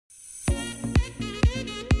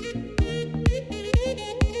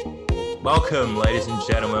Welcome, ladies and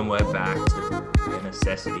gentlemen. We're back to Bare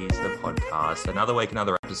Necessities, the podcast. Another week,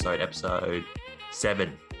 another episode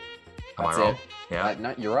 7. Am I wrong? It. Yeah.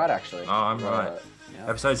 No, you're right, actually. Oh, I'm right. Yeah.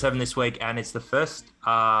 Episode 7 this week, and it's the first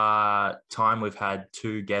time we've had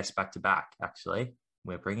 2 guests back to back, actually.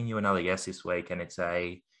 We're bringing you another guest this week, and it's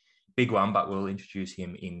a big one, but we'll introduce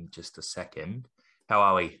him in just a second. How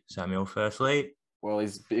are we, Samuel, firstly? Well,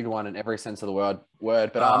 he's a big one in every sense of the word,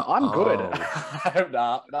 but I'm good.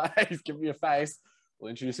 nah, he's giving me a face.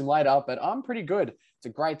 We'll introduce him later, but I'm pretty good. It's a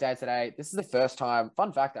great day today. This is the first time,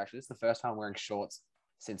 fun fact, actually, this is the first time wearing shorts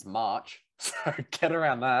since March. So get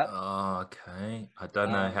around that. Oh, okay. I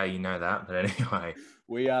don't know how you know that, but anyway.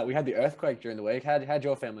 We had the earthquake during the week. How'd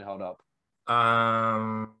your family hold up?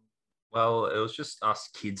 Well, it was just us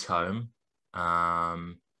kids home.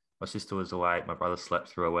 My sister was awake. My brother slept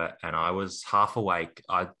through it, and I was half awake.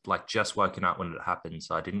 I'd just woken up when it happened,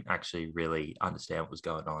 so I didn't actually really understand what was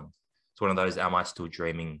going on. It's one of those "am I still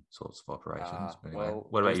dreaming" sorts of operations. Anyway, well,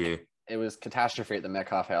 what about you? It was catastrophe at the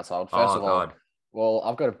Metcalf household. First of all, God. Well,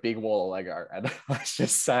 I've got a big wall of Lego, and let's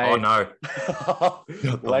just say, oh no,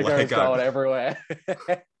 Lego's going everywhere,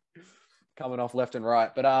 coming off left and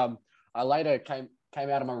right. But I later came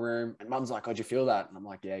out of my room, and Mum's like, "How'd you feel that?" And I'm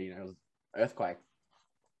like, "Yeah, it was an earthquake."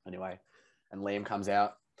 Anyway, and Liam comes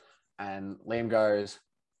out, and Liam goes,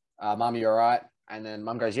 "Mum, you all right?" And then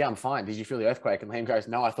Mum goes, "Yeah, I'm fine. Did you feel the earthquake?" And Liam goes,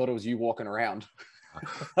 "No, I thought it was you walking around."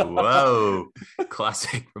 Whoa,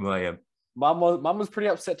 classic from Liam. Mum was pretty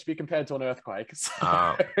upset to be compared to an earthquake.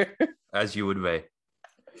 So. As you would be.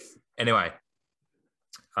 Anyway,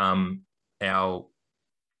 our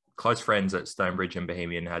close friends at Stonebridge and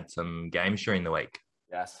Bohemian had some games during the week.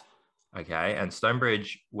 Yes. Okay, and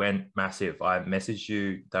Stonebridge went massive. I messaged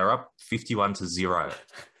you. They were up 51-0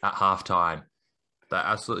 at halftime. They're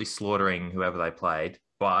absolutely slaughtering whoever they played.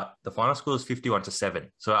 But the final score was 51-7.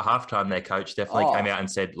 So at halftime, their coach definitely came out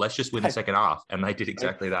and said, "Let's just win the second half." And they did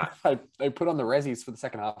exactly that. They put on the resis for the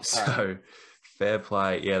second half. So fair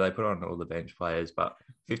play. Yeah, they put on all the bench players, but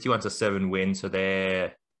 51-7 win. So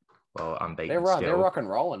they're, unbeaten. They're rock and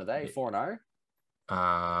rolling. Are they 4-0?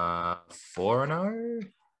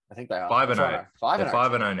 4-0? I think they are. 5-0. They're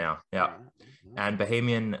 5-0 now. Yeah. And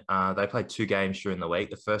Bohemian, they played 2 games during the week.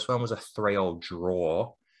 The first one was a 3-3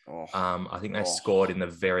 draw. I think they scored in the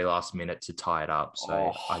very last minute to tie it up.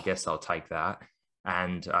 So I guess I'll take that.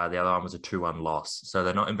 And the other one was a 2-1 loss. So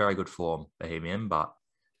they're not in very good form, Bohemian, but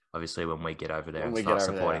obviously when we get over there and start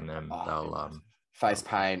supporting them, they'll... face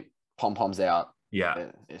paint, pom-poms out.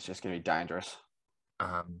 Yeah. It's just going to be dangerous.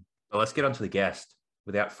 But let's get on to the guest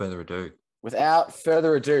without further ado.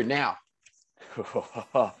 Now,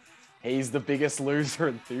 he's the biggest loser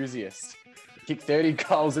enthusiast. Kicked 30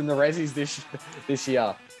 goals in the resis this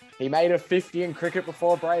year. He made a 50 in cricket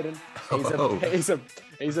before Braden. He's a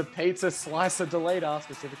pizza slicer deleter,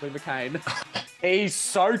 specifically McCain. He's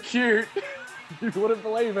so cute. You wouldn't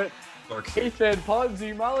believe it. Ethan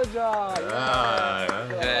Ponzi Mulligar.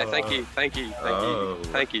 Thank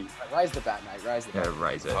you. Raise the bat, mate. Raise the bat. Yeah,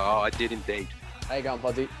 raise it. Oh, I did indeed. How you going,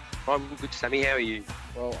 Ponzi? I'm good, Sammy. How are you?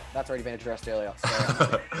 Well, that's already been addressed earlier.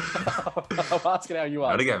 So I'm asking how you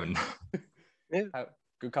are. Not again. Yeah.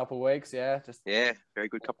 Good couple of weeks, yeah. Very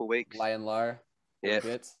good couple of weeks. Laying low. Yeah.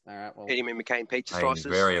 Bits. All right. Well, Eating me McCain pizza Laying slices.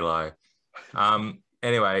 very low.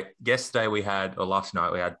 Anyway, yesterday last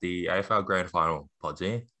night we had the AFL Grand Final,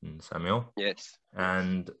 Podsy and Samuel. Yes.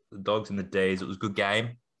 And the Dogs and the D's. It was a good game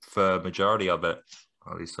for majority of it.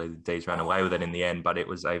 Obviously, the D's ran away with it in the end, but it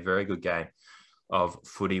was a very good game of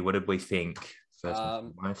footy. What did we think? First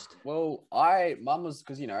and foremost. Well, Mum was,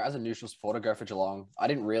 because, as a neutral supporter, go for Geelong. I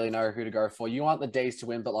didn't really know who to go for. You want the D's to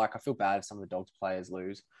win, but I feel bad if some of the Dogs players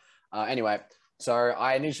lose. Anyway, so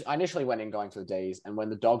I initially went in going for the D's, and when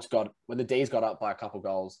the D's got up by a couple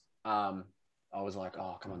goals, I was like,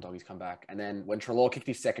 "Oh, come on, Doggies, come back!" And then when Treloar kicked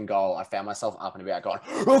his second goal, I found myself up and about going,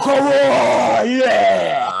 "Oh, come on,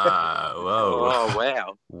 yeah!" Whoa!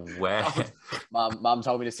 Oh, wow! Mum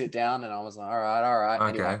told me to sit down, and I was like, "All right." Okay.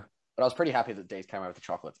 Anyway, but I was pretty happy that the D's came over with the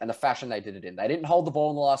chocolates and the fashion they did it in. They didn't hold the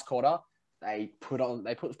ball in the last quarter. They put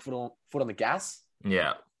foot on the gas.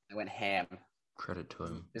 Yeah. They went ham. Credit to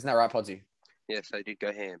him. Isn't that right, Podsy? Yes, they did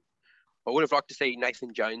go ham. I would have liked to see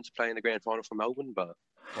Nathan Jones play in the grand final for Melbourne, but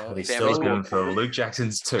he's still going for Luke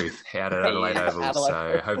Jackson's tooth out at Adelaide Oval,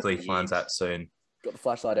 so hopefully he finds that soon. Got the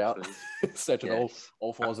flashlight out, searching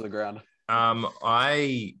all fours of the ground.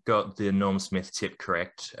 I got the Norm Smith tip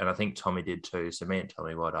correct, and I think Tommy did too. So me and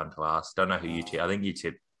Tommy, well done to us. Don't know who you tip. I think you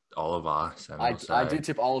tipped Oliver. So I did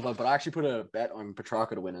tip Oliver, but I actually put a bet on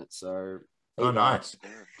Petrarca to win it. So nice.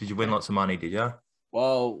 Did you win lots of money? Did you?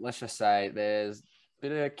 Well, let's just say there's a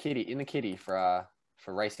bit of kitty for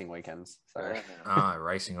for racing weekends. So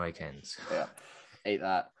racing weekends. Yeah, eat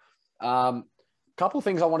that. Couple of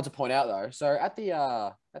things I wanted to point out though. So at the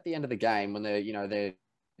end of the game when they're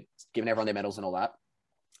giving everyone their medals and all that.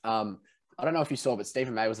 I don't know if you saw, but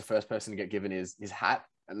Stephen May was the first person to get given his hat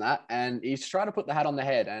and he's trying to put the hat on the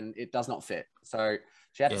head and it does not fit. So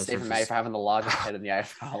shout out to Stephen May for having the largest head in the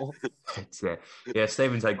AFL. Yeah,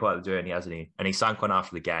 Stephen's had quite the journey, hasn't he? And he sunk one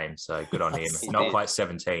after the game, so good on him. Not quite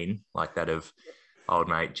 17 like that of old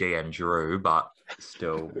mate GM Drew, but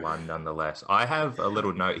still one nonetheless. I have a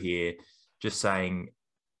little note here just saying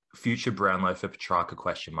future Brownlow for Petrarca ?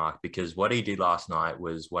 Because what he did last night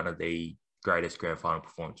was one of the greatest grand final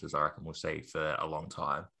performances I reckon we'll see for a long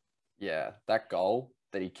time. Yeah, that goal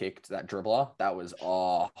that he kicked, that dribbler, that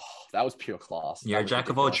was pure class. You're a jack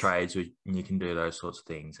of all trades, and you can do those sorts of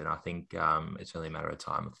things. And I think it's only a matter of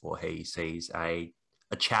time before he sees a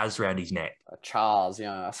Chaz around his neck. A Charles,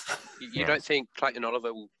 yeah. You don't think Clayton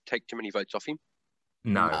Oliver will take too many votes off him?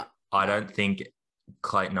 No, I don't think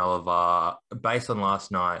Clayton Oliver, based on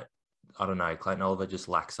last night, I don't know. Clayton Oliver just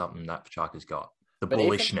lacks something that Petrarca's got. The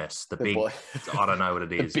bullishness, I don't know what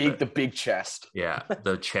it is. The big chest. Yeah,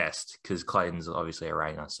 the chest, because Clayton's obviously a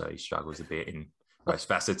ringer, so he struggles a bit in most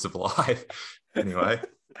facets of life. Anyway.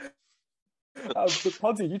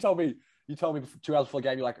 Ponzi, you told me 2 hours before the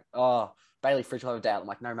game, you're like, oh, Bailey Fritsch will have a doubt. I'm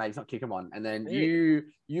like, no, mate, he's not kicking one. And then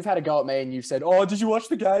you've had a go at me and you've said, oh, did you watch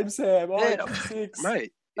the game, Sam? Oh, yeah, 6.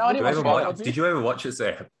 Mate. No, I didn't watch it. Did you ever watch it,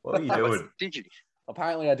 Sam? What are you doing? Did you?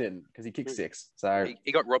 Apparently I didn't, because he kicked 6. So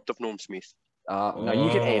he got robbed of Norm Smith. No, you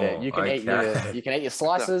can eat it. You can eat your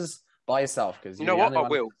slices by yourself, because you know what? I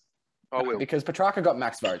will. Because Petrarca got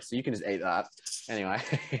max votes, so you can just eat that. Anyway.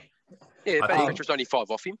 Yeah, but Petra's only 5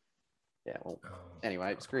 off him. Yeah, well,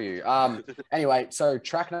 anyway, screw you. Anyway, so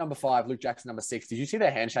track number 5, Luke Jackson number 6. Did you see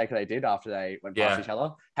the handshake they did after they went past each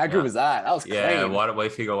other? How good was that? That was clean. Yeah, why don't we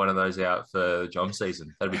figure one of those out for John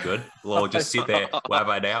season? That'd be good. We'll just sit there, we'll have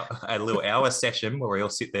a little hour session where we all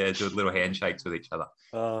sit there and do little handshakes with each other.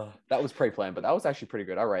 That was pre-planned, but that was actually pretty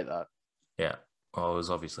good. I rate that. Yeah. Well, it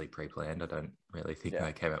was obviously pre-planned. I don't really think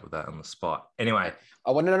they came up with that on the spot. Anyway,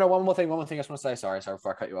 I want to one more thing I just want to say. Sorry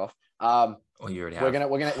before I cut you off. You already have.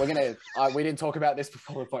 We're gonna. We didn't talk about this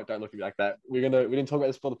before the podcast. Don't look at me like that. We didn't talk about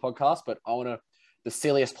this before the podcast, but the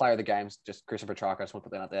silliest player of the games, just Christian Petrarca. I just want to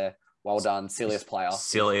put that out there. Well done, silliest player.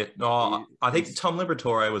 Silly. Oh, I think Tom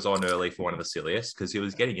Liberatore was on early for one of the silliest because he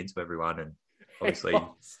was getting into everyone and obviously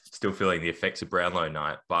still feeling the effects of Brownlow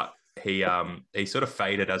night, but he sort of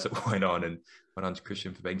faded as it went on and went on to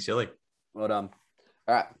Christian for being silly. Well done.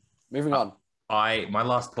 All right, moving on. My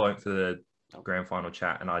last point for the grand final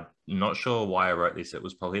chat, and I'm not sure why I wrote this. It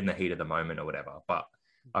was probably in the heat of the moment or whatever, but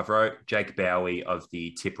I've wrote Jake Bowie of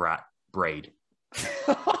the Tip Rat breed.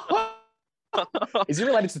 Is he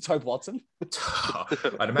related to Tope Watson?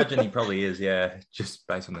 I'd imagine he probably is, yeah, just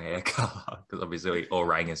based on the hair color, because obviously all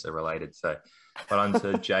Rangers are related. So, but on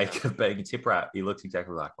to Jake being a Tip Rat, he looks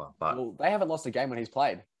exactly like one. But they haven't lost a game when he's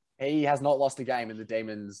played. He has not lost a game in the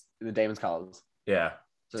Demons colors. Yeah,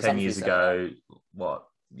 so 10 years ago,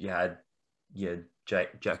 you had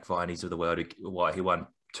Jack Viney's of the world. He won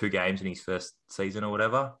 2 games in his first season or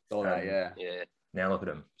whatever. All that, yeah. Now look at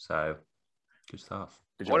him. So good stuff.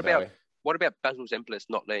 Good job, What about Basil Zemplis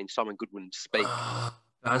not letting Simon Goodwin speak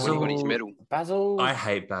Basil, when he got his medal? Basil, I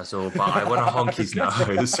hate Basil, but I want to honk his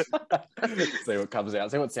nose. See what comes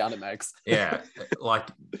out. See what sound it makes. Yeah, like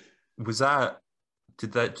was that?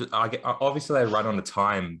 Did that? Obviously, they run on a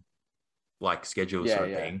time like schedule sort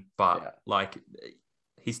of thing, but like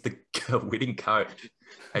he's the winning coach.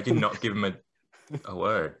 I did not give him a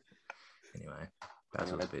word. Anyway,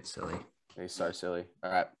 Basil's a bit silly. He's so silly.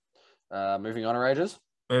 All right, moving on, Rages.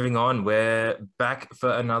 Moving on, we're back for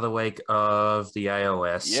another week of the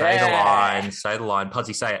AOS. Yeah. Say the line.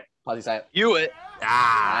 Puzzy, say it. Puzzy, say it. You it.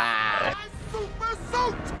 Super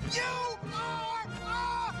suit. You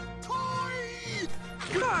are a toy.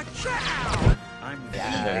 Good job.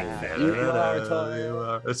 You are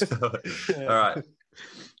a toy. All right.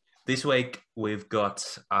 This week we've got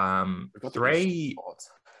 3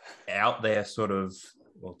 out there sort of,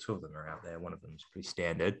 well, 2 of them are out there. One of them is pretty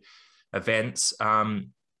standard events.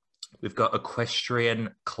 We've got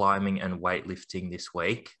equestrian, climbing, and weightlifting this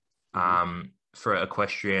week. For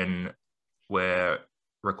equestrian, we're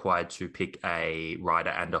required to pick a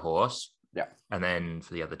rider and a horse. Yeah. And then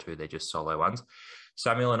for the other 2, they're just solo ones.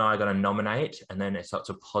 Samuel and I are going to nominate, and then it's up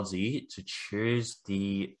to Podsy to choose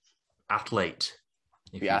the athlete.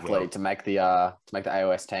 The athlete to make the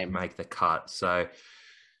AOS team. Make the cut. So,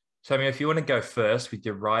 Samuel, if you want to go first with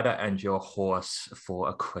your rider and your horse for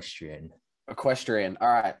equestrian. Equestrian. All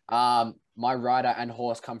right. My rider and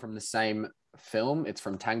horse come from the same film. It's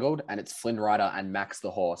from Tangled, and it's Flynn Rider and Max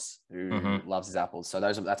the horse, who loves his apples. So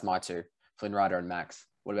that's my two, Flynn Rider and Max.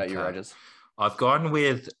 What about you, Rogers? I've gone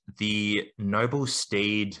with the noble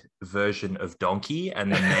steed version of Donkey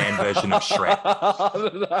and the man version of Shrek.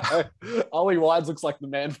 No. Ollie Wines looks like the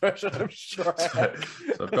man version of Shrek.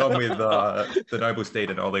 So I've gone with the noble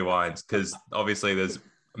steed and Ollie Wines because obviously there's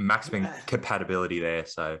maximum compatibility there.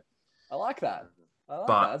 So I like that.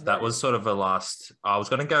 But that was sort of a last. I was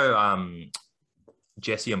going to go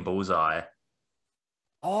Jesse and Bullseye.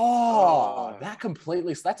 Oh, that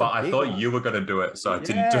completely. That's. But I thought one. you were going to do it, so I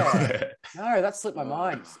didn't do it. No, that slipped my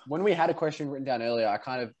mind. When we had a question written down earlier,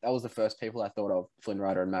 that was the first people I thought of, Flynn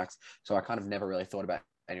Rider and Max. So I kind of never really thought about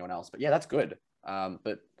anyone else. But yeah, that's good.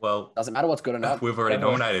 But doesn't matter what's good or not. We've already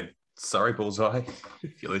nominated. Sorry, Bullseye,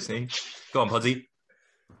 if you're listening. Go on, Podsy.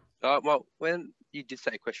 Well, when you did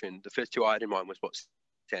say a question, the first two I had in mind was what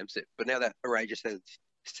Sam said. But now that Array just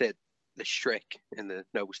said the Shrek and the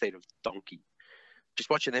noble steed of Donkey, just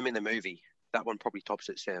watching them in the movie, that one probably tops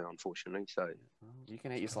it, Sam, unfortunately. So you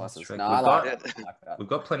can eat your slices. Shrek. No, I like that. We've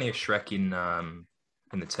got plenty of Shrek in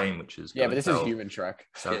the team, which is good. But this is human Shrek.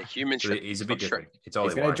 So, human Shrek. He's a bit different. Shrek. It's Ollie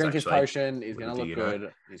He's going to drink his actually. potion. He's going to look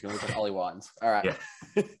good. He's going to look like Ollie Wines. All right.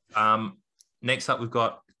 Yeah. Next up, we've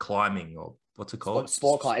got climbing, or what's it called?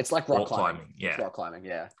 Sport climbing. It's like rock climbing. Yeah. It's rock climbing.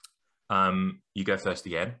 Yeah. You go first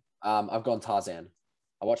again. I've gone Tarzan.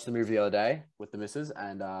 I watched the movie the other day with the missus,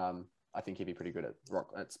 and I think he'd be pretty good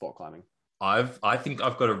at sport climbing. I think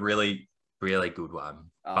I've got a really, really good one,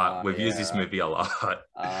 but we've used this movie a lot.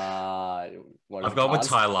 I've gone with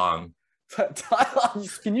Tai Lung.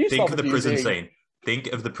 Can you think of the prison scene? Think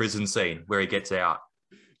of the prison scene where he gets out.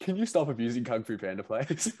 Can you stop abusing Kung Fu Panda,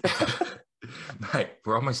 please? Mate,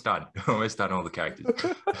 we're almost done. We're almost done all the characters.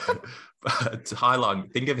 But Tai Lung,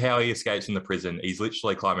 think of how he escapes from the prison. He's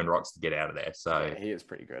literally climbing rocks to get out of there. So yeah, he is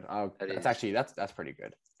pretty good. That's pretty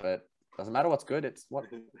good. But doesn't matter what's good. It's what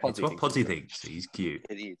Podsy thinks. He's cute.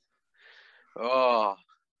 It is. Oh,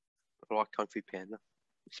 I like Kung Fu Panda,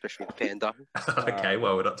 especially the panda. Okay,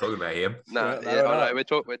 well, we're not talking about him. No, we're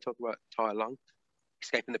talking about Tai Lung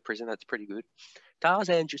escaping the prison. That's pretty good.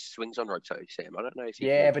 Tarzan just swings on ropes, though, Sam. I don't know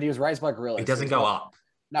if but he was raised by gorillas. He doesn't go up.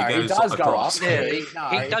 No, he does go up. Yeah,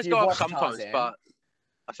 he does go up sometimes, but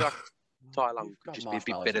I feel like Tai Lung could just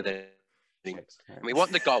be a bit better than him. And we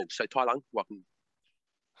want the goal, so Tai Lung, welcome.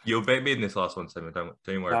 You'll beat me in this last one, Sam. Don't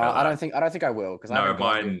worry about that. I don't think I will, because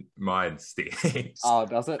mine stinks. Oh,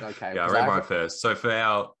 does it? Okay. Yeah, I read mine first. So for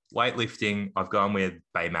our weightlifting, I've gone with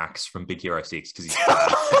Baymax from Big Hero 6 because he's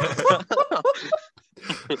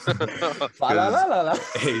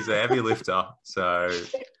he's a heavy lifter. So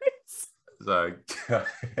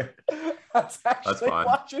that's fine.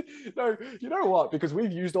 No, you know what? Because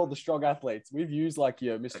we've used all the strong athletes. We've used like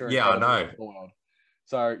your Mr. Yeah, I know.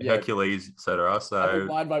 So yeah, Hercules, etc. So I think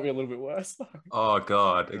mine might be a little bit worse. Oh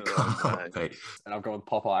God, it can't be. And I've gone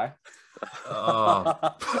Popeye. Oh,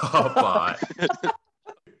 Popeye.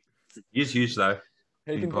 He's huge though.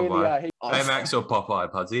 He can Popeye. Baymax or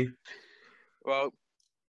Popeye, Pudsey? Well,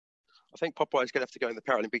 I think Popeye is going to have to go in the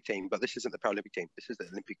Paralympic team, but this isn't the Paralympic team. This is the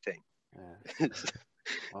Olympic team. Yeah.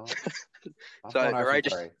 Well, so, Ray,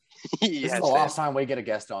 this is the last time we get a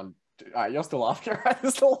guest on. You're still laughing, right?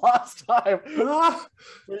 This is the last time.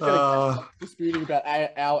 We're disputing about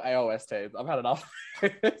our AOS teams. I've had enough.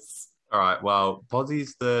 All right. Well,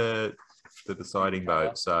 Podsy's the deciding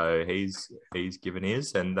vote, so he's given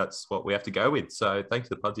his, and that's what we have to go with. So thanks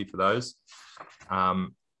to Podsy for those.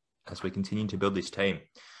 As we continue to build this team.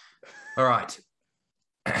 All right.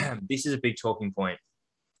 This is a big talking point.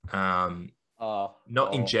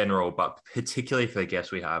 Not in general, but particularly for the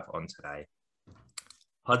guests we have on today.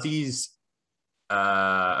 Podsy's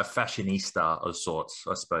a fashionista of sorts,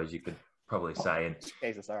 I suppose you could probably say. And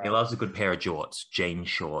Jesus, all right. He loves a good pair of jorts, jean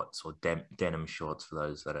shorts or denim shorts for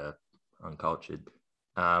those that are uncultured.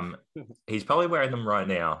 He's probably wearing them right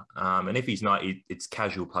now. And if he's not, it's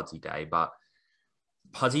casual Podsy day. But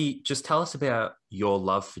Podsy, just tell us about your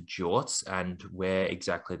love for jorts and where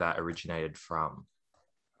exactly that originated from.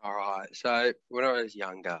 All right. So when I was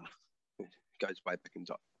younger, it goes way back in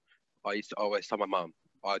time, I used to always tell my mum,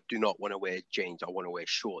 I do not want to wear jeans. I want to wear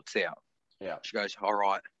shorts out. Yeah. She goes, all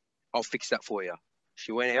right, I'll fix that for you.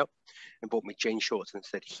 She went out and bought me jean shorts and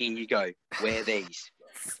said, here you go, wear these.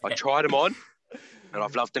 I tried them on and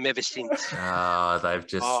I've loved them ever since. They've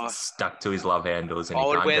just stuck to his love handles and I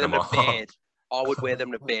would wear them to off. bed. I would wear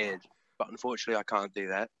them to bed, but unfortunately I can't do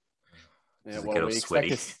that. Yeah, well, we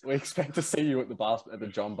expect to see you at the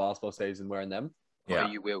John basketball season wearing them. Yeah,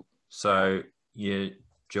 you will. So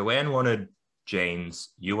Joanne wanted jeans,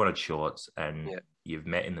 you wanted shorts, and you've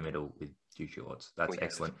met in the middle with your shorts. That's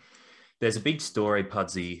excellent. There's a big story,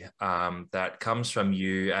 Pudsey, that comes from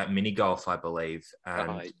you at mini golf, I believe,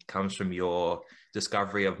 and comes from your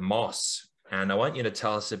discovery of moss. And I want you to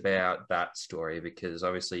tell us about that story because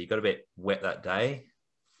obviously you got a bit wet that day.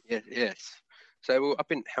 Yes. So we were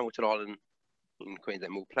up in Hamilton Island in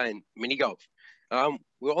Queensland. We were playing mini golf. We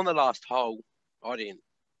were on the last hole.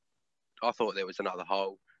 I thought there was another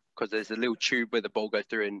hole because there's a little tube where the ball goes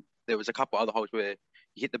through, and there was a couple other holes where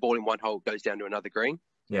you hit the ball in one hole, it goes down to another green.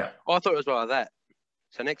 Yeah. I thought it was like that.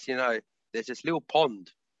 So next thing you know, there's this little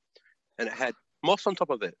pond, and it had moss on top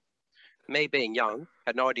of it. Me being young,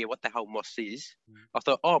 had no idea what the hell moss is. I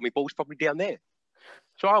thought, oh, my ball's probably down there.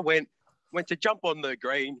 So I went to jump on the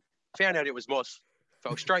green, found out it was moss,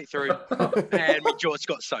 fell straight through, and my jorts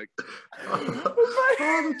got soaked. Oh,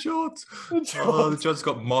 the jorts. Oh, the jorts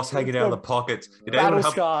got moss hanging out of the pockets. Battle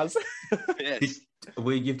scars. Yes.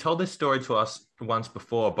 You've told this story to us once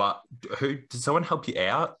before, but did someone help you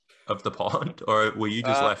out of the pond, or were you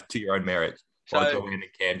just left to your own merit? Or Dorian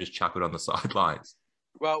and Cam just chuckled on the sidelines?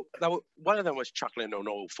 Well, one of them was chuckling on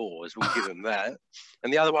all fours. We'll give them that.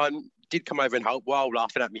 And the other one did come over and help while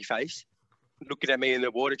laughing at my face, looking at me in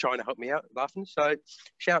the water, trying to help me out, laughing. So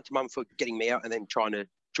shout out to Mum for getting me out and then trying to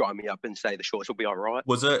dry me up and say the shorts will be all right.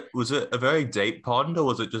 Was it a very deep pond, or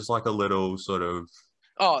was it just like a little sort of...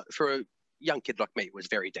 Oh, for a young kid like me, it was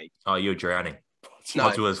very deep. Oh, you were drowning.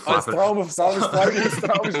 No, was flapping. Throw him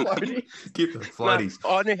floaties. Keep the floaties.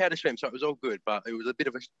 No, I knew how to swim, so it was all good, but it was a bit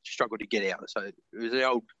of a struggle to get out. So it was the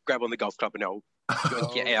old grab on the golf club and old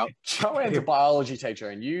get out. Joanne's a biology teacher,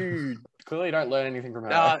 and you clearly don't learn anything from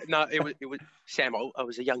her. No, it was Sam. I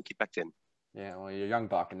was a young kid back then. Yeah, well, you're a young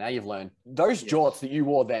buck, and now you've learned. Those jorts that you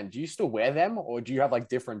wore then, do you still wear them, or do you have like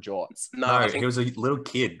different jorts? No, he was a little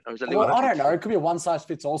kid. I was a little I don't know. It could be a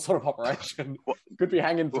one-size-fits-all sort of operation. Could be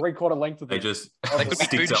hanging three-quarter length of They them. just They could be stick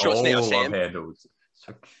to booty shorts now, all Sam. love handles.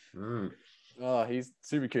 So cute. Oh, he's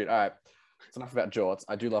super cute. All right, it's enough about jorts.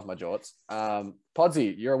 I do love my jorts.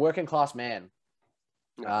 Podsy, you're a working-class man.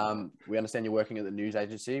 We understand you're working at the news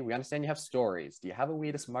agency. We understand you have stories. Do you have a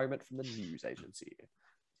weirdest moment from the news agency?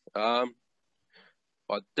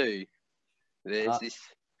 I do. There's this.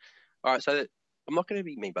 All right, so I'm not going to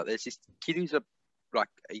be mean, but there's this kid who's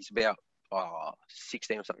he's about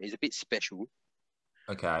 16 or something. He's a bit special.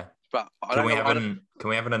 Okay. But can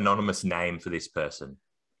we have an anonymous name for this person?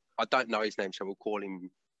 I don't know his name, so we'll call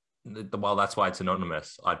him. Well, that's why it's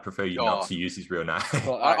anonymous. I'd prefer you not to use his real name.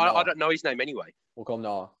 Well, I don't know his name anyway. We'll call him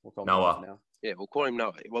Noah. Noah. For now. Yeah, we'll call him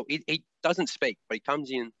Noah. Well, he doesn't speak, but he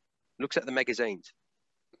comes in, looks at the magazines.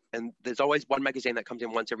 And there's always one magazine that comes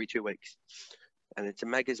in once every 2 weeks. And it's a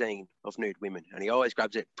magazine of nude women. And he always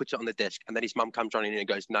grabs it, puts it on the desk. And then his mum comes running in and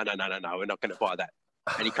goes, no, we're not going to buy that.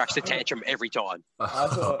 And he cracks the tantrum every time. I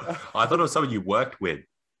thought it was someone you worked with.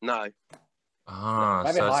 No. Maybe So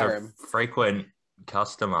it's hire a him. frequent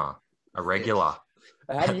customer, a regular.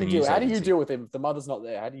 How do you deal with him? If the mother's not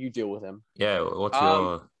there, how do you deal with him? Yeah, what's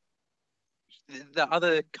your... The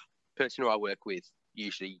other person who I work with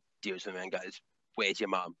usually deals with him and goes, where's your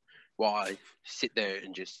mum? Well, I sit there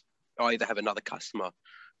and I either have another customer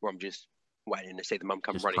or I'm just waiting to see the mum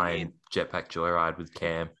come Just running playing in. Jetpack Joyride with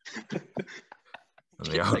Cam. And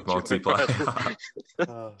the Jetpack old multiplayer.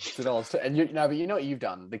 $2. And but you know what you've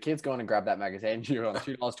done? The kid's gone and grabbed that magazine. You're on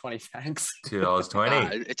 $2.20. Thanks.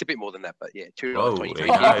 $2.20. It's a bit more than that, but yeah, Oh, $2.20. he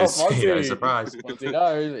knows. Podsy. No surprise. Podsy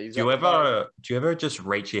knows. Do you ever just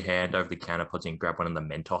reach your hand over the counter, Podsy, and grab one of the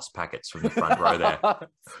Mentos packets from the front row there?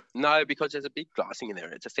 No, because there's a big glassing in there.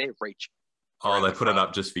 It's a fair reach. Oh, they put it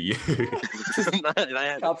up just for you. No, they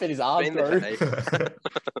haven't. Can't fit his arm Been there, through. eh?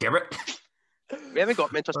 Damn it. We haven't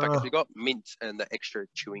got Mentos packets. We've got mint and the extra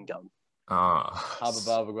chewing gum. Hubba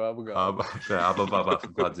bubba. Hubba for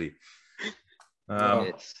Podsy.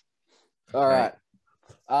 Yes. All right.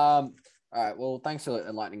 All right. Well, thanks for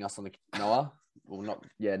enlightening us on the Noah.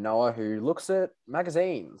 Noah, who looks at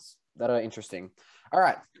magazines that are interesting. All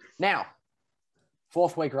right. Now,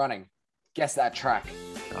 4th week running. Guess that track.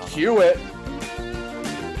 Cue it.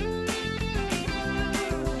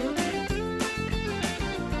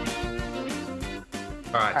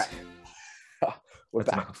 All right. We're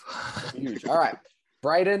That's back. enough. Huge. All right.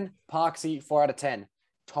 Braden, Parksy, 4 out of 10.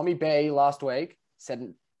 Tommy B last week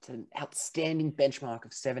said an outstanding benchmark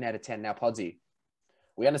of 7 out of 10. Now, Podsy,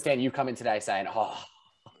 we understand you've come in today saying,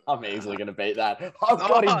 I'm easily going to beat that. I've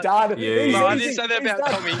got him done. Yeah, He's no, I easy. didn't say that He's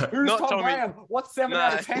about done. Tommy. Who's Not Tom Tommy. Graham? What's 7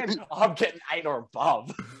 out of 10? I'm getting 8 or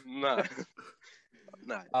above. No.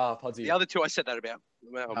 No. Podsy. The other two I said that about.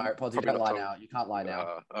 Well, All right, Podsy, don't lie now. You can't lie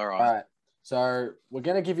now. All right. All right. So we're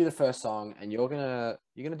gonna give you the first song, and you're gonna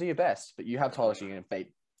do your best. But you have told us you're gonna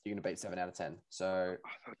beat 7 out of 10. So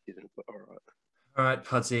I didn't, but all right. All right,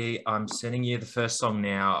 Pudsey, I'm sending you the first song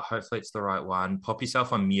now. Hopefully, it's the right one. Pop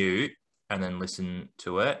yourself on mute and then listen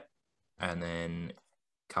to it, and then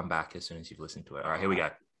come back as soon as you've listened to it. All right, here we go.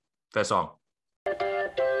 First song.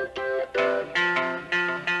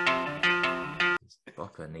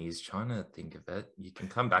 Boppin', he's trying to think of it. You can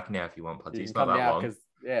come back now if you want, Pudsey. You It's can not come that now long. because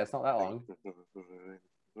it's not that long.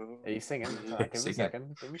 Are you singing? All right, give me a Sing it.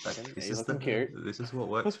 second. Give me a second. This You're is looking cute. This is what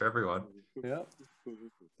works for everyone. Yep.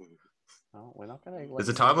 Oh, we're not gonna. There's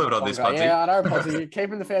a time limit on this, Pudsey. Yeah, I know, Pudsey. You're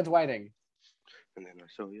keeping the fans waiting. And then I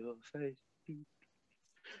saw your face,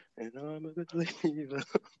 and I'm a believer.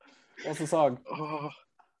 What's the song? Oh,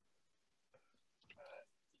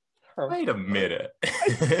 Wait a minute.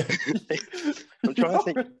 I'm trying to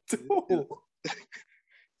think.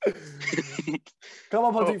 Come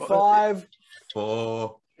on, Pudsey. Oh, 5.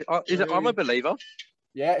 4. Is it I'm a Believer?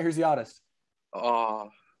 Yeah, who's the artist? Oh,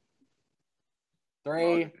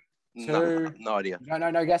 3. no, 2. no idea.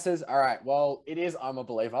 No guesses. All right. Well, it is I'm a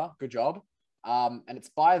Believer. Good job. And it's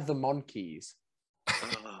by the Monkees.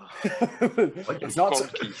 It's not.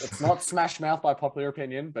 Monkees. It's not Smash Mouth by popular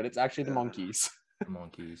opinion, but it's actually the Monkees.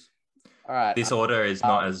 Monkeys. All right. This order is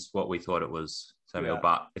not as what we thought it was, Samuel, Yeah.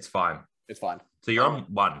 but it's fine. It's fine. So you're on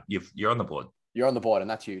 1. You're on the board. You're on the board, and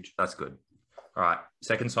that's huge. That's good. All right.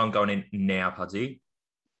 Second song going in now, Pudsey.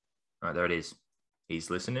 All right, there it is. He's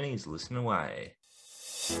listening. He's listening away.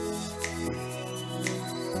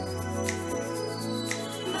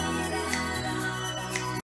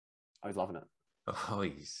 Oh, he's loving it. Oh,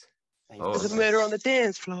 he's. Oh, There's a murder on the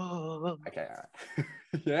dance floor. okay, all right.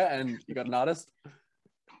 Yeah, and you got an artist.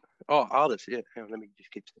 Oh, artist. Yeah. Hang on, let me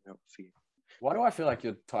just keep it out for you. Why do I feel like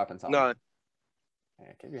you're typing something? No.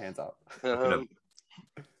 Yeah, keep your hands up. Um,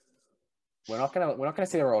 We're not gonna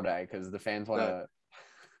see her all day because the fans want to.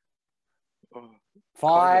 oh,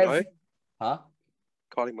 5. Kylie Huh?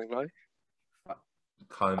 Kylie Minogue.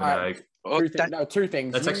 Kylie All right. Minogue. Oh, No, 2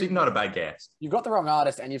 things. That's actually not a bad guess. You got the wrong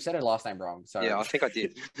artist, and you've said her last name wrong. So yeah, I think I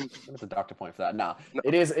did. I'm gonna deduct a point for that. Nah, No.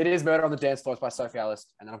 it is Murder on the Dance Floor. It's by Sophie Alice,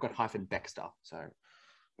 and then I've got hyphen Baxter. So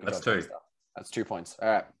good That's job, 2. Baxter. That's 2 points. All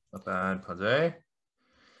right. Not bad, Pudsey.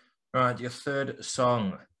 All right, your third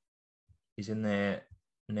song is in there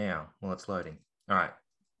now. Well, it's loading. All right.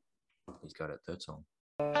 He's got it. Third song.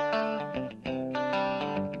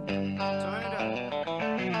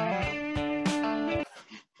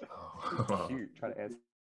 Oh. Cute. Try to answer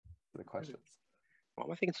the questions. Why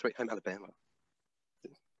am I thinking Sweet Home Alabama?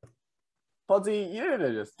 Podsy, you need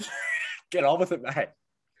to just get on with it, mate.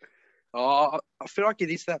 Oh, I feel like it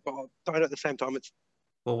is that, but I don't at the same time. It's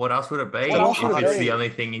Well, what else would it be What else if would it it's be? the only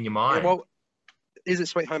thing in your yeah, mind? well, is it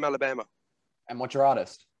Sweet Home Alabama? And what's your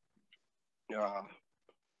artist?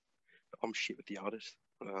 I'm shit with the artist.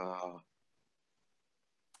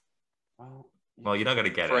 Well, you're not going to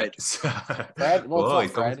get Fred. it. So- Fred? Well, Whoa, it's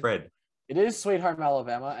he's not gone with Fred. It is Sweet Home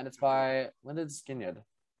Alabama, and it's by Leonard Skinner.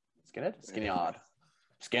 Skinnyard.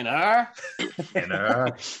 Skinner. Skinner.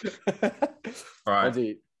 All right.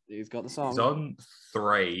 Podsy, he's got the song. He's on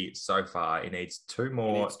 3 so far. He needs 2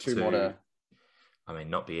 more. He needs two more to. I mean,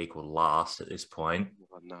 not be equal last at this point,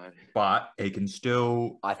 Oh, no. but he can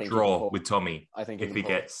still I think he draw can pull. with Tommy I think if he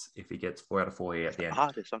gets 4 out of 4 here at the end.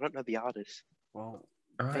 Artist. I don't know the artist. Well,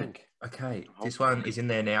 All right. think. Okay. This one is in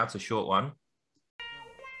there now. It's a short one.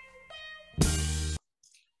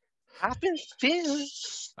 I've been feeling.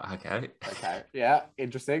 Okay. Okay. Yeah.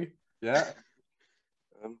 Interesting. Yeah.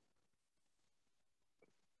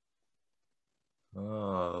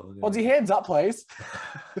 Oh. look at Podsy, hands up, please.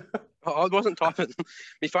 I wasn't typing.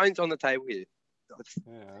 My phone's on the table here.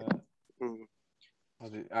 Yeah. Mm.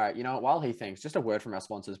 Podsy, all right. You know what? While he thinks, just a word from our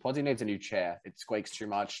sponsors. Podsy needs a new chair. It squeaks too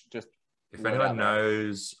much. Just If word anyone out there.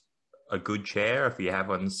 knows a good chair, if you have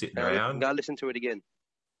one sitting around, Go listen to it again.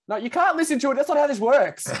 No, you can't listen to it. That's not how this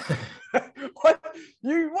works.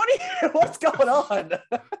 What's going on?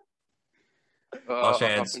 Last I've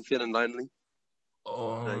chance. been feeling lonely.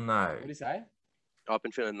 oh No. no, What do you say? I've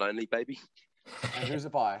been feeling lonely, baby. And who's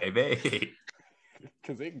it by? baby.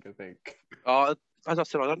 Kazink. As I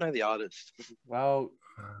said, I don't know the artist. Well,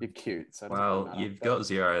 you're cute. So it doesn't Well, matter. you've got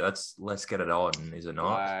 0. Let's get it on, is it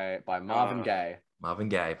not? by Marvin Gaye, Marvin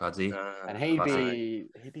Gaye, Pudsy. and Classic.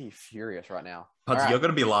 he'd be furious right now. Pudsy, All right. you're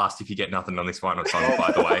going to be last if you get nothing on this final song,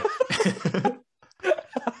 by the way.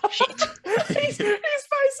 his face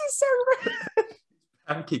is so red.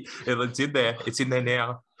 Pancake. It's in there. It's in there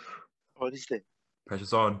now. What is that?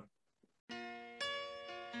 Pressure's on.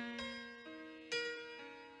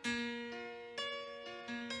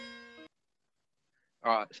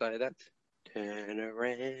 All right, so that's turn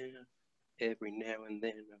around every now and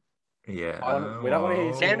then. Yeah. We don't want to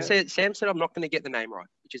hear Sam Yeah. said I'm not going to get the name right,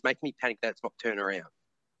 which is making me panic that it's not turn around.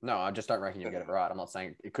 No, I just don't reckon you'll get it right. I'm not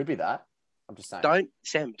saying it could be that. I'm just saying.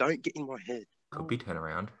 Don't get in my head. Could be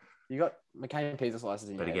turnaround. You got McCain pizza slices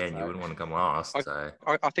in your But head, again, so you wouldn't want to come last. So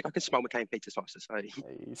I think I can smell McCain pizza slices. So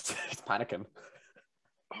he's panicking.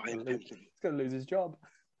 I am panicking. He's gonna lose his job.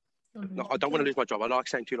 No, I don't want to lose my job. I like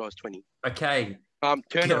saying $2.20. okay.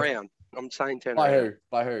 Turn Yeah. around. I'm saying turn By around. who?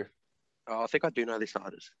 By who? I think I do know this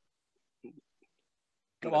artist.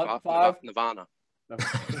 Come on, 5. Nirvana. No.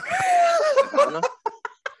 Nirvana.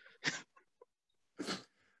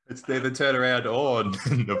 It's neither turn around or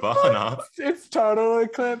Nirvana. It's Total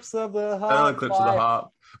Eclipse of the Heart. Total Eclipse of the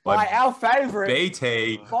Heart By our favorite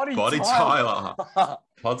BT Bonnie Tyler. Tyler.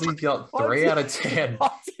 Podsy's got 3 out of 10.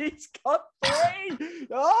 He's got 3.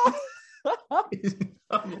 Oh. He's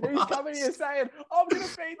coming here saying, I'm going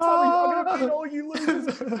to beat Tommy. I'm going to beat all you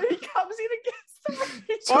losers. He comes in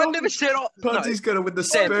against 3. I never said Podsy's going to win the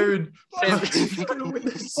Sam. spoon. Sam. Podsy's going to win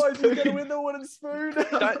the He's going to spoon. win the wooden spoon.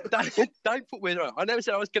 don't put winner on. I never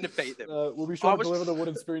said I was going to beat them. We'll be sure to deliver the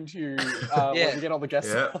wooden spoon to you when we get all the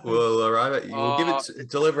guests. Yeah, we'll arrive at we'll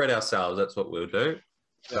deliver it ourselves. That's what we'll do.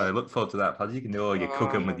 So look forward to that, Podsy. You can do all your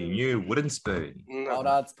cooking with your new wooden spoon. Well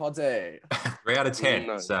done, Podsy. 3 out of 10.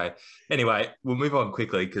 No. So anyway, we'll move on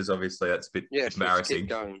quickly because obviously that's a bit embarrassing.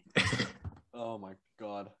 Going. Oh my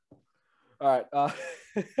god. All right.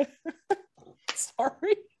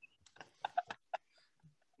 Sorry.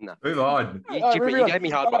 No. Move on. You gave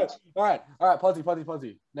me hard ones. All right,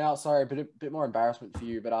 Podsy. Now, sorry, a bit more embarrassment for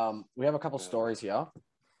you, but we have a couple stories here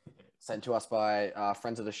sent to us by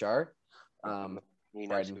friends of the show. He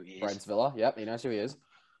knows who he is. Braden's Villa. Yep, he knows who he is.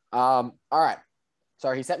 All right.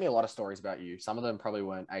 So he sent me a lot of stories about you. Some of them probably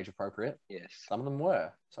weren't age appropriate. Yes. Some of them were.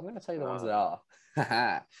 So I'm going to tell you the ones that are.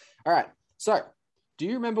 All right. So do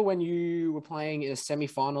you remember when you were playing in a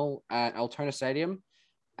semi-final at Altona Stadium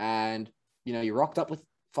and, you rocked up with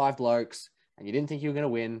 5 blokes and you didn't think you were going to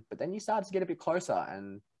win, but then you started to get a bit closer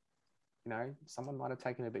and, someone might have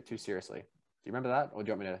taken it a bit too seriously. Do you remember that? Or do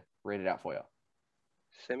you want me to read it out for you?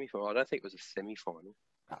 Semi-final. I don't think it was a semi-final.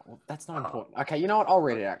 Oh, well, that's not important. Okay, you know what? I'll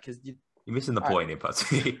read it out because You're missing the point here,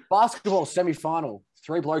 Podsy. basketball semi-final.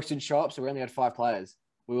 3 blokes didn't show up, so we only had 5 players.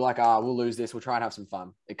 We were like, we'll lose this. We'll try and have some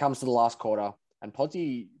fun. It comes to the last quarter, and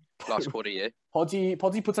Podsy Last quarter, yeah.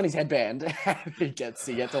 Podsy puts on his headband. And he gets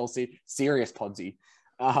all serious Podsy.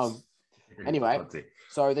 Anyway,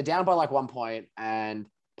 so they're down by like 1 point, and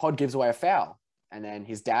Pod gives away a foul, and then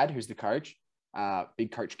his dad, who's the coach,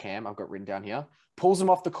 big coach Cam, I've got written down here, pulls him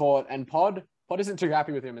off the court, and Pod isn't too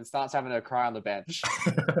happy with him and starts having a cry on the bench.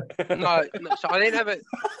 No, so I didn't have it.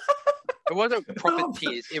 It wasn't proper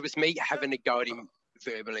tears. It was me having to go at him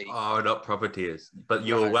verbally. Oh, not proper tears, but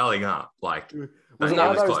you were welling up. Like, Was it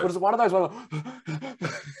one of those?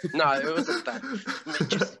 No, it wasn't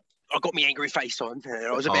that. I got my angry face on, and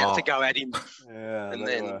I was about to go at him. Yeah, And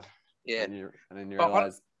then, yeah. And then you But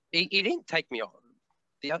realize. He didn't take me on.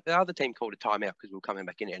 The other team called a timeout because we were coming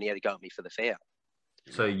back in, and he had to go at me for the foul.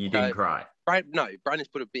 So you didn't cry. Brandon's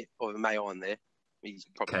put a bit of a mayo on there. He's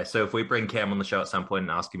probably, Okay, so if we bring Cam on the show at some point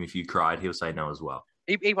and ask him if you cried, he'll say no as well.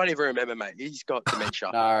 he won't even remember, mate. He's got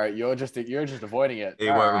dementia. No, you're just avoiding it. He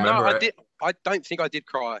won't remember. No, I don't think I did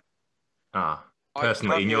cry.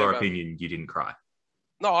 Personally, in your remember. opinion, you didn't cry.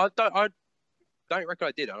 No, I don't reckon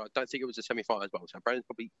I did. I don't think it was a semi-final as well. So Brandon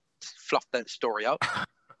probably fluffed that story up.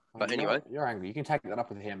 But anyway, you're angry. You can take that up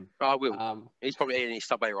with him. I will. He's probably eating his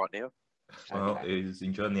Subway right now. Well, he's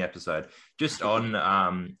enjoying the episode. Just on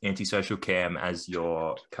Antisocial Cam as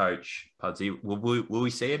your coach, Pudsey, will we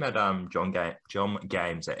see him at John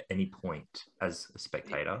Games at any point as a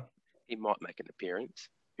spectator? He might make an appearance.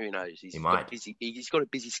 Who knows? He might. He's got a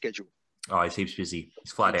busy schedule. Oh, he's heaps busy.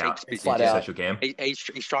 He's flat out. He's flat out. Antisocial Cam. He's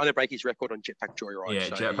trying to break his record on Jetpack Joyride. Yeah,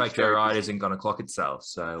 so Jetpack Joyride isn't going to clock itself.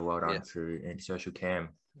 So well done to Antisocial Cam.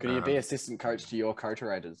 Could you be assistant coach to your coach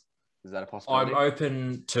Raiders? Is that a possibility? I'm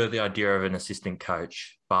open to the idea of an assistant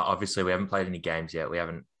coach, but obviously we haven't played any games yet. We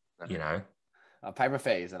haven't, I pay my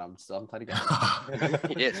fees and I'm still haven't played a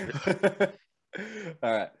game. Yes.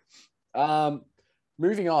 All right.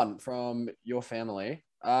 Moving on from your family.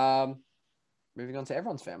 Moving on to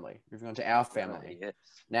everyone's family. Moving on to our family. Yes.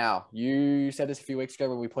 Now, you said this a few weeks ago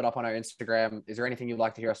when we put up on our Instagram. Is there anything you'd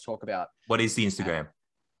like to hear us talk about? What is the Instagram?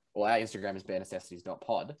 Well, our Instagram is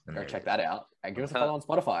barenecessities.pod. Go There check it that out. And give us a follow on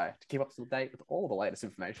Spotify to keep up to date with all the latest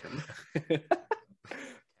information.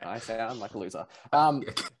 I sound like a loser.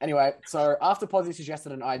 Anyway, so after Posy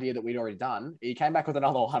suggested an idea that we'd already done, he came back with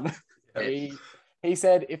another one. He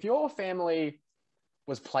said, if your family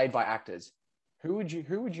was played by actors, who would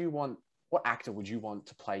you want? What actor would you want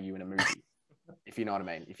to play you in a movie? if you know what I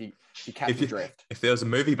mean. If you catch the drift. If there was a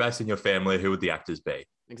movie based in your family, who would the actors be?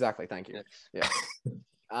 Exactly. Thank you. Yes.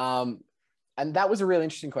 Yeah. And that was a really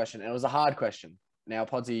interesting question, and it was a hard question. Now,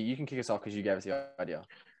 Podsy, you can kick us off because you gave us the idea.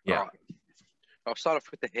 Yeah. All right. I'll start off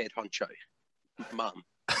with the head honcho, Mum.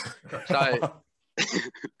 So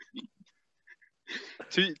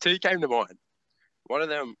two came to mind. One of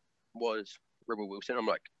them was Rebel Wilson. I'm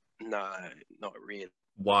like, no, not really.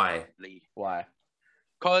 Why? Why?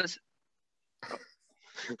 Because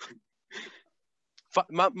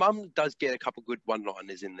Mum does get a couple good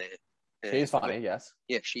one-liners in there. She is funny, yes.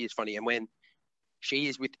 Yeah, she is funny. And when she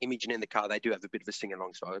is with Imogen in the car, they do have a bit of a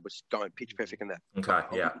sing-along, so it was going pitch perfect in that. Okay,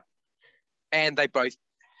 yeah. And they both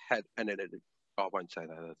had an edited. I won't say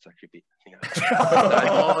that. That's actually a bit.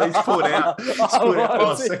 Oh, he's pulled out.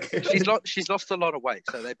 She's lost a lot of weight,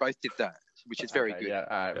 so they both did that, which is very good. Yeah,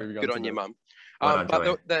 all right, Good on you, Mum. Well done,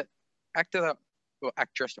 but the actor or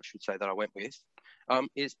actress, I should say, that I went with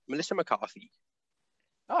is Melissa McCarthy.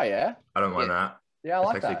 Oh, yeah. I don't mind that. Yeah, I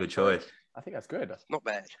like That's that. actually a good choice. I think that's good. Not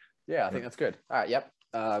bad. Yeah, I think that's good. All right, yep.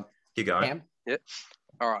 Keep going. Cam? Yep.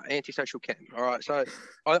 All right, antisocial Cam. All right, so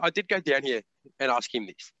I did go down here and ask him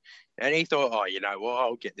this, and he thought, oh, you know, well,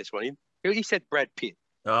 I'll get this one in. He said Brad Pitt.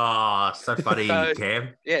 Oh, so funny, So- Cam.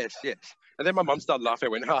 Yes. And then my mum started laughing.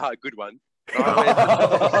 I went, haha, good one.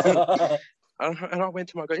 And I went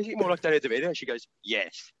to my guy, is he more like Danny DeVito? And she goes,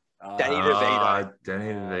 yes. Danny DeVito.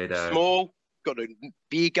 Danny DeVito. Small, got a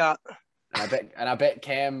big gut. And I bet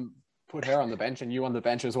Cam put her on the bench and you on the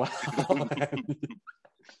bench as well.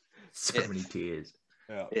 So Yes. many tears.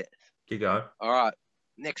 Yeah. Yeah. Keep going. All right,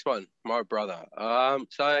 next one, my brother.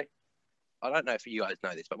 So I don't know if you guys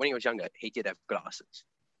know this, but when he was younger, he did have glasses.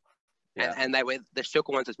 Yeah. And they were the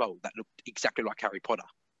circle ones as well that looked exactly like Harry Potter.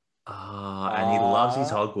 And he loves his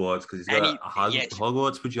Hogwarts because he's got yes.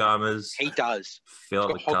 Hogwarts pajamas. He does. Fill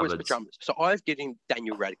He's up the got Hogwarts cupboards. pajamas. So I've given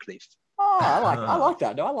Daniel Radcliffe. Oh, I like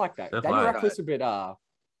that. No, I like that. Fair Daniel play. Radcliffe's a bit,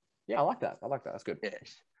 yeah, I like that. That's good.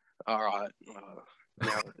 Yes. All right.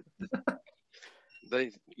 Now,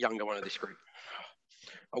 the younger one of this group.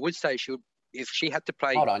 I would say if she had to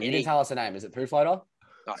play. Hold on, you didn't tell us her name. Is it Poo Floater?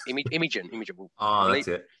 Imogen. Oh, that's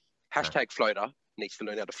it. Hashtag floater needs to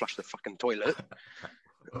learn how to flush the fucking toilet.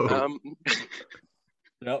 Oh.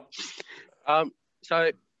 Yep.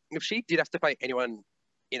 So if she did have to play anyone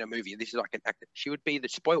in a movie, this is like an actor, she would be the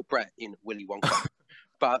spoiled brat in Willy Wonka.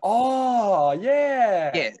 But Oh,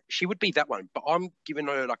 yeah. yeah, she would be that one. But I'm giving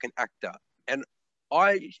her like an actor, and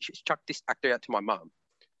I chucked this actor out to my mum,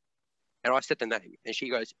 and I said the name, and she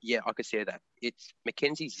goes, "Yeah, I could see that. It's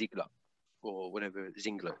Mackenzie Ziegler, or whatever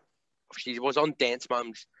Zingler. She was on Dance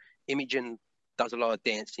Mums. Imogen does a lot of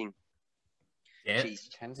dancing. Yeah. She's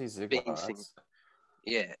Kenzie Ziegler. Being sing-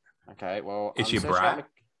 yeah. Okay, well. Is I'm she searching Brat? up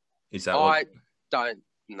Is that what? I don't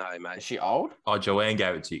know, Is mate. she old? Oh, Joanne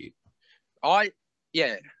gave it to you.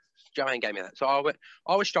 Yeah, Joanne gave me that. So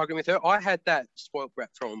I was struggling with her. I had that spoiled brat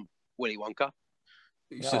from Willy Wonka.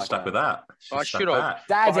 You Yeah, should have like stuck that. with that. I stuck should have. that.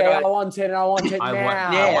 Daddy, I I want it and I want it I now.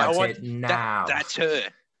 want, Yeah, I I want want it now. That's her.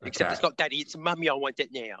 Except Okay. it's not daddy, it's mummy. I want it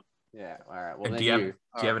now. Yeah, all right. Well, And then do you have, you.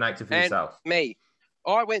 do you have an actor for And- yourself? Me.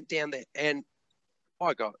 I went down there and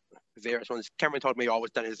I got various ones. Cameron told me I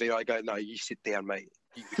was done his video. I go, no, you sit down, mate.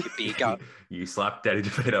 You with your beer gut. You slapped Danny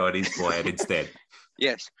DeVito on his forehead instead.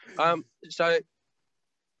 Yes. So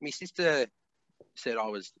my sister said I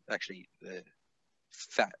was actually the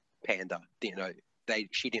fat panda. Didn't know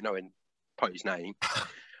she didn't know Poe's name.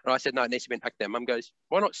 And I said, no, it needs to be an actor. Mum goes,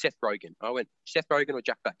 why not Seth Rogen? I went, Seth Rogen or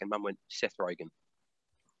Jack Black? And Mum went, Seth Rogen.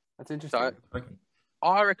 That's interesting. So Okay.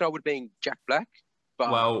 I reckon I would have been Jack Black, but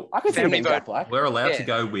Well, I could see family him vote. Jack Black. we're allowed to Yeah.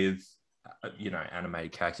 go with,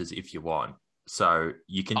 animated characters if you want. So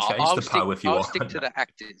you can change I'll the Poe if you I'll want. stick to the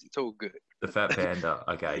actors. It's all good. The Fat Panda.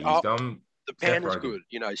 Okay, he's I'll- gone. The Seth panda's Rogen. good,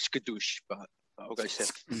 skadoosh, but I'll go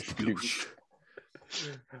Seth.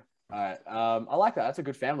 All right. I like that. That's a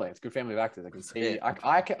good family. It's a good family of actors. I can see. Yeah.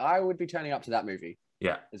 I would be turning up to that movie.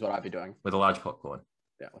 Yeah, Is what I'd be doing. with a large popcorn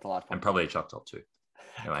Yeah, with a large and point. probably a choc top too.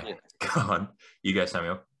 Anyway, Yeah. go on. You go,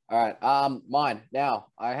 Samuel. All right. Mine. Now,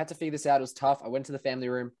 I had to figure this out. It was tough. I went to the family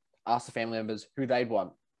room, asked the family members who they'd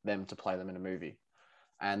want them to play them in a movie.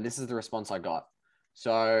 And this is the response I got.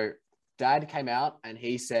 So Dad came out and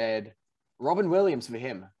he said Robin Williams for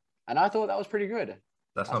him. And I thought that was pretty good.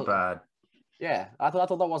 That's I not thought- bad. Yeah, I thought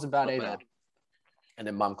that wasn't bad Not either. bad. And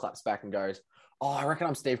then Mum claps back and goes, "Oh, I reckon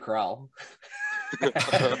I'm Steve Carell."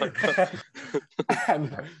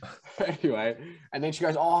 And anyway, and then she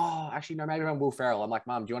goes, "Oh, actually, no, maybe I'm Will Ferrell." I'm like,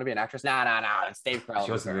 "Mum, do you want to be an actress?" Nah, it's Steve Carell.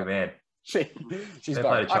 She wants to be a man. She's Fair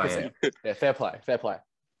play both. to I can Cheyenne. see. Yeah, fair play.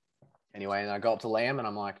 Anyway, and I go up to Liam and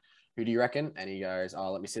I'm like, "Who do you reckon?" And he goes,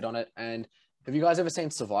 "Oh, let me sit on it." And Have you guys ever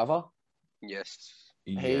seen Survivor? Yes.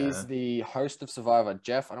 He's the host of Survivor.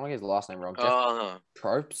 Jeff, I don't want to get his last name wrong. Jeff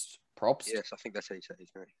Probst. Yes, I think that's how you say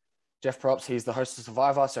his name. Jeff Probst. He's the host of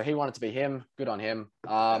Survivor, so he wanted to be him. Good on him.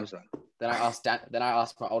 Then I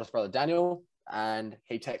asked my oldest brother Daniel, and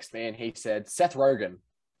he texted me and he said Seth Rogen.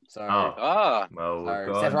 So, well,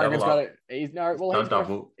 so Seth Rogen's got it.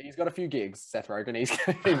 He's got a few gigs. Seth Rogen. He's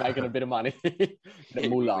going to be making a bit of money. The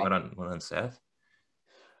moolah. Well done, Seth.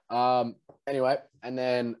 Anyway, and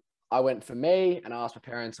then I went for me and I asked my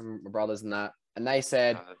parents and my brothers and that, and they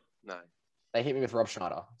said no. They hit me with Rob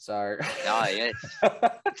Schneider. So Oh yes,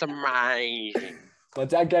 it's amazing. My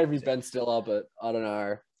dad gave me Ben Stiller, but I don't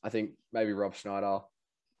know. I think maybe Rob Schneider.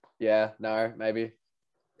 Yeah, no, maybe.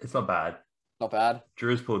 It's not bad. Not bad.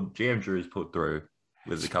 GM Drew's pulled through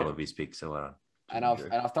with a couple of his picks. So and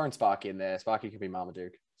I've thrown Sparky in there. Sparky could be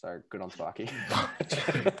Marmaduke. So good on Sparky.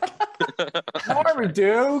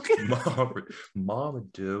 Marmaduke.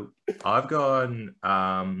 Marmaduke. I've gone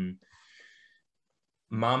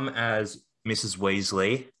Mum as Mrs.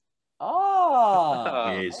 Weasley. Oh,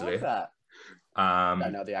 Weasley. I like that. I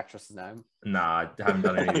don't know the actress's name. Nah, I haven't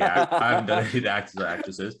done any of the actors or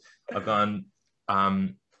actresses. I've gone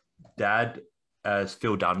Dad as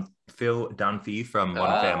Phil Dunphy from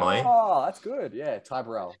Modern Family. Oh, that's good. Yeah, Ty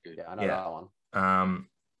Burrell. Yeah, I know that one.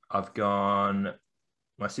 I've gone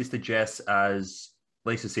my sister Jess as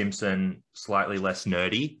Lisa Simpson, slightly less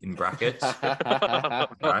nerdy in brackets.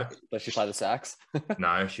 No. Does she play the sax?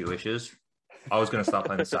 No, she wishes. I was going to start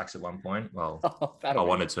playing the sax at one point. Well, I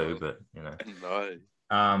wanted to, but you know. No.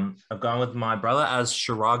 I've gone with my brother as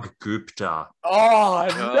Chirag Gupta. Oh,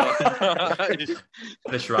 no.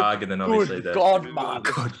 The Chirag, and then obviously Good God, man.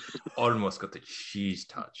 Almost got the cheese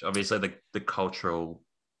touch. Obviously, the cultural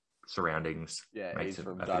surroundings makes a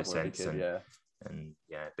bit of sense, and a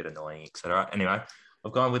bit annoying, etc. Anyway,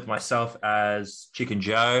 I've gone with myself as Chicken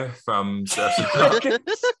Joe from Surfing.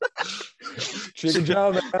 Chicken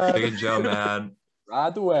Joe, man. Chicken Joe, man.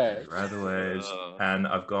 Ride the wave. And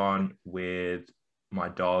I've gone with my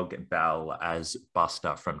dog Belle as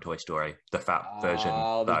Buster from Toy Story, the fat version.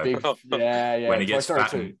 Oh, the big, yeah. When he gets Toy Story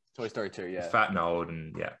fat 2. Toy Story 2, yeah. Fat and old,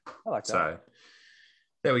 and yeah. I like that. So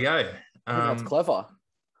there we go. That's clever.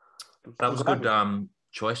 That was a good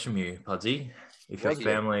choice from you, Pudsey. If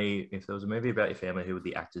there was a movie about your family, who would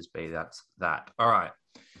the actors be? That's that. All right.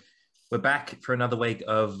 We're back for another week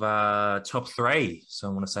of top three. So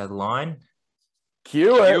I want to say the line.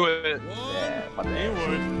 Cue it. Yeah,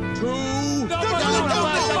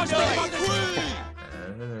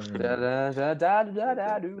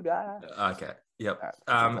 Okay. Yep.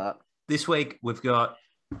 This week we've got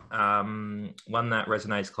one that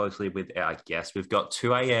resonates closely with our guest. We've got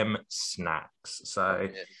 2 a.m. snacks. So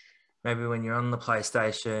maybe when you're on the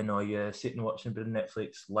PlayStation or you're sitting watching a bit of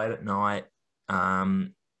Netflix late at night,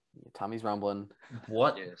 your tummy's rumbling.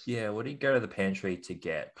 What do you go to the pantry to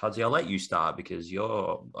get? Pudsey, I'll let you start because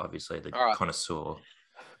you're obviously the connoisseur.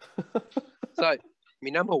 So, my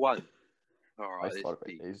number one. All right.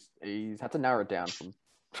 He's had to narrow it down from.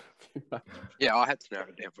 Yeah, I had to narrow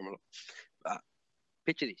it down from a lot.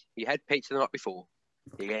 Picture this: you had pizza the night before.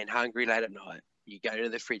 You're getting hungry late at night. You go to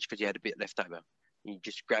the fridge because you had a bit left over. You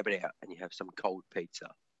just grab it out and you have some cold pizza.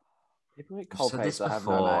 People eat cold pizza.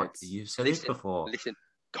 You've said this before. Listen,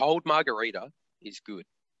 cold margarita is good.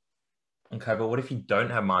 Okay, but what if you don't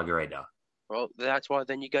have margarita? Well, that's why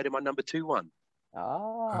then you go to my number 2 one.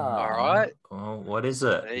 All right. Well, what is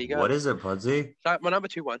it? There you go. What is it, Pudsey? So my number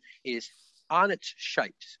 2 one is Arnott's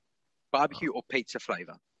Shapes, barbecue or pizza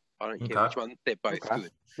flavor. I don't care which one. They're both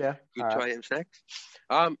good. Yeah. Good 2 a.m. snacks.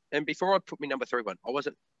 And before I put my number 3 one, I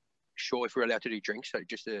wasn't sure if we were allowed to do drinks. So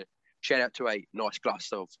just a shout out to a nice glass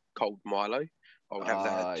of cold Milo. I'll have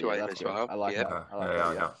that at 2 a.m. as well. I like that.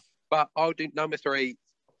 Yeah. But I'll do number 3.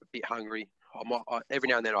 A bit hungry. Every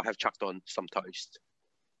now and then I'll have chucked on some toast.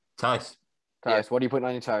 Toast. Yeah. What are you putting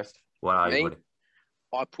on your toast? What are you putting?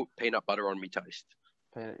 I put peanut butter on my toast.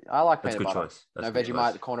 I like That's peanut butter. Choice. No Vegemite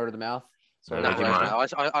at the corner of the mouth. So no,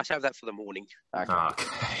 I have that for the morning. Okay. Okay.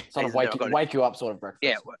 Sort of wake you up sort of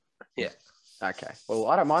breakfast. Yeah. Okay. Well,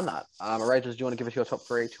 I don't mind that. Rangers, do you want to give us your top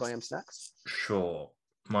 3 2 a.m. snacks? Sure.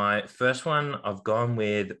 My first one, I've gone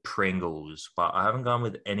with Pringles, but I haven't gone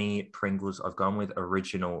with any Pringles. I've gone with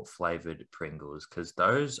original flavored Pringles because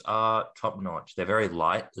those are top notch. They're very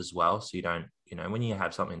light as well. So you don't, when you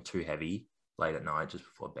have something too heavy late at night just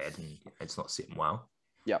before bed and it's not sitting well.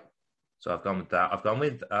 Yep. So I've gone with that. I've gone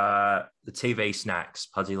with the TV snacks.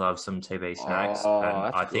 Pudsey loves some TV snacks.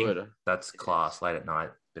 And I think that's class late at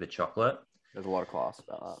night. Bit of chocolate. There's a lot of class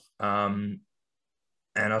about that. And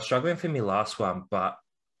I was struggling for my last one, but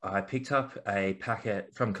I picked up a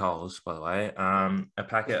packet from Coles, by the way, a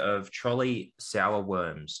packet of trolley sour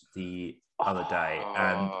worms the other day,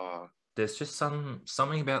 and Oh, there's just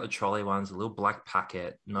something about the trolley ones, a little black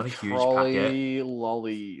packet, not a huge packet. Trolley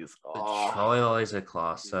lollies. The Oh, trolley lollies are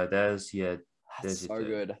class. So there's your. that's There's so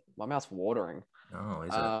your good. My mouth's watering. Oh,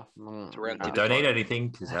 is it? It's around You dinner don't time. eat anything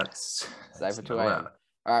because that's Save for 2 not a.m. allowed.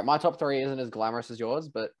 All right, my top 3 isn't as glamorous as yours,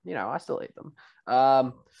 but you know, I still eat them.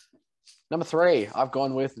 Number 3, I've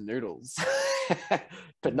gone with noodles,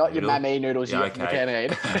 but not your Noodle? mammy noodles you Yeah, get from the okay.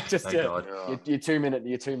 canteen. Just Thank your, God. Oh. your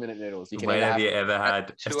 2-minute noodles. You can When either have have. you ever had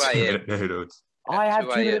At 2 2-minute noodles? I At have 2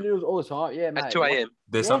 2-minute a.m. noodles all the time. Yeah, mate. At 2 a.m.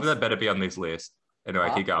 There's something Yes. that better be on this list. Anyway,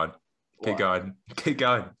 Huh? keep going. Keep What? going. Keep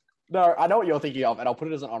going. No, I know what you're thinking of, and I'll put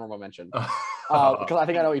it as an honorable mention because I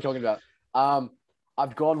think I know what you're talking about.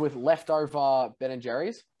 I've gone with leftover Ben and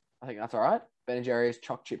Jerry's. I think that's all right. Ben and Jerry's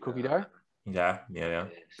choc chip cookie dough. Yeah.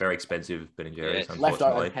 Very expensive Ben and Jerry's, Yes.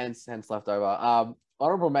 unfortunately. Leftover, hence leftover.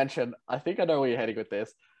 Honorable mention. I think I know where you're heading with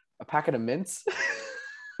this. A packet of mints.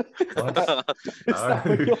 What? Is that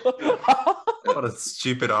what you're- What a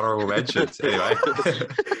stupid honorable mentions. Anyway,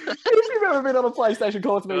 If you've ever been on a PlayStation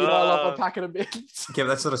call to me, you know I love a packet of mints. yeah,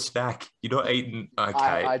 that's not a snack. You're not eating. Okay.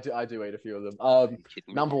 I do eat a few of them.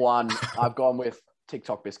 Number 1, I've gone with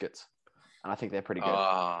TikTok biscuits, and I think they're pretty good.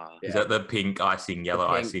 Ah, Is Yeah. that the pink icing, yellow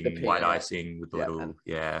pink- icing, the pink, white yeah. icing with the Yeah, little and-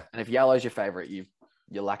 yeah? And if yellow's your favorite,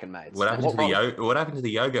 you're lacking mates. What happened to the What happened to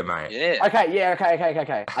the yogurt, mate? yeah.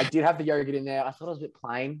 Okay. I did have the yogurt in there. I thought it was a bit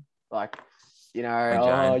plain. Like, you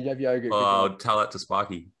know, Jane. you have yogurt. Oh, I'll tell that to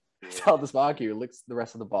Sparky. Tell the Sparky who licks the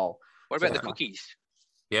rest of the bowl. What about the So- cookies?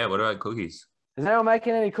 Yeah. What about cookies? Is anyone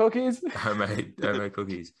making any cookies? Homemade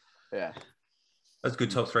cookies. Yeah, That's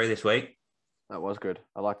good. Top 3 this week. that was good.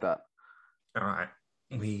 I like that. All right.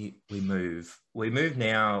 We move. We move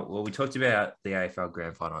now. Well, we talked about the AFL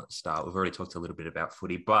Grand Final at the start. We've already talked a little bit about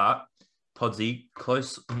footy, but Podsy,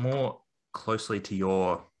 more closely to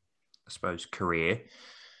your, I suppose, career.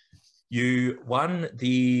 You won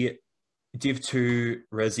the Div 2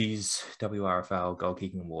 Resi's WRFL Goal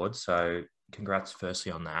Kicking Award. So congrats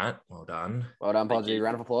firstly on that. Well done. Well done, Thank Podsy. you.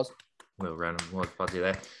 Round of applause. Well, round of applause, Podsy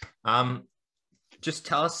there. Just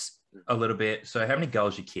tell us a little bit. So how many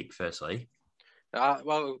goals you kicked firstly?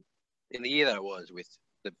 Well, in the year that it was with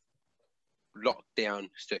the lockdown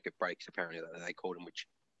circuit breaks, apparently that they called them, which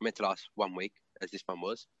meant to last 1 week, as this one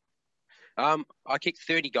was. I kicked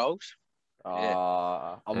 30 goals.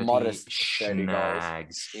 A 30 modest 30 goals.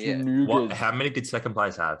 snags. Yeah. Snoogers. How many did second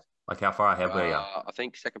place have? Like how far ahead were you? I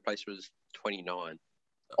think second place was 29.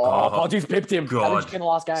 Oh, Podsy's pipped him. How God. did you kick in the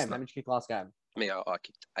last game? It's How did you kick last game? Me, I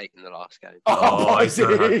kicked 8 in the last game. Oh, it's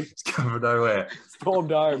coming Podsy. it's coming from nowhere. Storm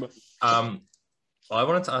Dome. I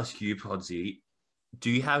wanted to ask you, Podsy, do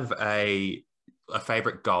you have a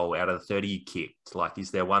favorite goal out of the 30 you kicked? Like,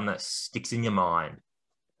 is there one that sticks in your mind?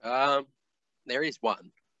 There is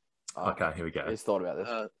one. Okay, here we go. He's thought about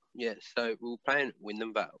this. Yeah, so we were playing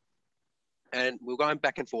Wyndham Vale, and we were going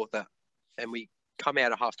back and forth that, and we come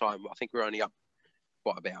out at half time. I think we were only up,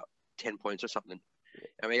 about 10 points or something.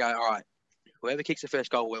 And we go, all right, whoever kicks the first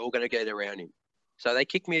goal, we're all going to get around him. So they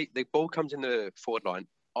kick me, the ball comes in the forward line.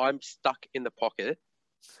 I'm stuck in the pocket.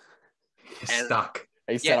 And- Stuck.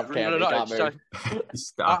 He's Yeah, set up camp. He can't so move.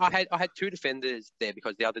 Stuck. I had 2 defenders there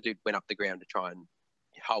because the other dude went up the ground to try and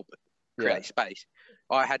help create space.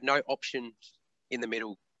 I had no options in the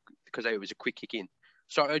middle because it was a quick kick in.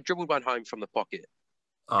 So I dribbled one home from the pocket.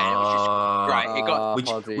 And it was just great. It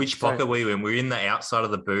got Which pocket were you in? Were you in the outside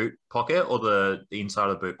of the boot pocket or the inside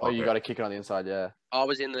of the boot Oh, pocket? you got to kick it on the inside, yeah. I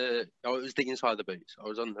was in the. Oh, it was the inside of the boots. I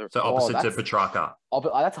was on the. So opposite to that's- Petrarca. Oh,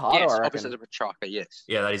 but that's harder, yes, I reckon. opposite of Petrarca. Yes.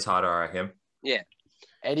 Yeah, that is harder, I reckon.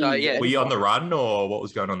 Eddie, So, yeah. Were you on the run or what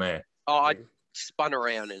was going on there? Oh, I spun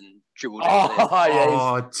around and dribbled. Oh, out there.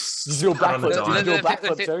 yeah. He's Did you do a spun on the backflip? dime. Did you do a The- the-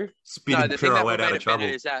 backflip the- too? Spinning the thing that pirouette made out it of trouble.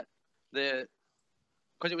 better is that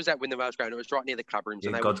because it was at Wyndham Vale ground, it was right near the club rooms, Yeah,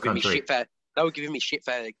 and they God's were giving me country. shit for. They were giving me shit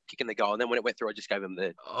for kicking the goal, and then when it went through, I just gave them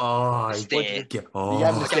the. Oh, Stare. oh. You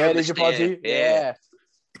gave him the I stare, gave him did you, the Podsy? stare, Yeah.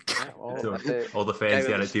 yeah. Well, that's it. All the fans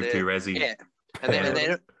Gave down him at Div the 2 Resi. Yeah, and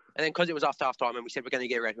then because it was after half time, and we said we're going to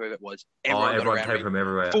get around whoever it was. Everyone got around came me. from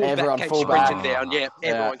everywhere. Full Everyone back came full sprinting back. down. Yeah, Yeah.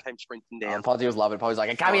 everyone came sprinting down. Podsy was loving it. Podsy was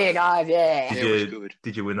like, come here, guys, yeah. It was Did good.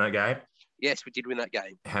 Did you win that game? Yes, we did win that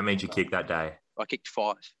game. How many did you kick that day? I kicked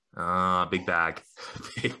 5. Ah, big bag.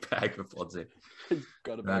 Big bag for Podsy.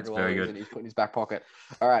 Got a bag That's of very lollies good. and he's put in his back pocket.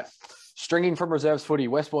 All right. Stringing from reserves footy,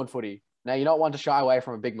 Westbourne footy. Now, you're not one to shy away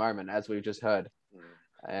from a big moment, as we've just heard.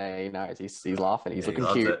 He knows. He's laughing. He's Yeah, he looking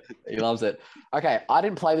loves cute. it. He loves it. Okay. I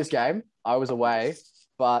didn't play this game. I was away.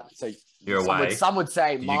 But so You're some away. would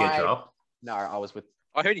say Did you get dropped? No, I was with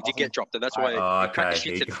I heard he did get dropped, and that's why Oh, he cracked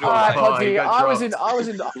the okay, shits he and got- flew All right, away. Oh, he Podsy, got I was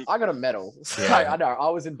in, I got a medal. So, Yeah. I know, I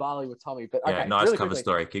was in Bali with Tommy, but okay, Yeah, nice really cover quickly,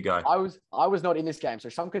 story. Keep going. I was not in this game, so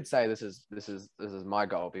some could say this is my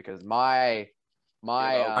goal because my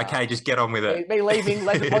Okay, just get on with it. me leaving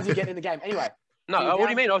let the Podsy get in the game. Anyway, No, So you're what do you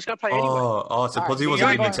down- mean? I was going to play anyway. Oh, so All right, Podsy so wasn't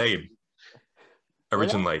you're in the going- team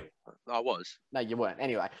originally. I was. no, you weren't.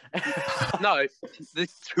 Anyway, No,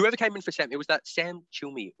 whoever came in for Sam, it was that Sam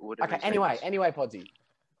Chilmy or whatever. okay. his name was. Anyway, Podsy.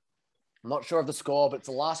 I'm not sure of the score, but it's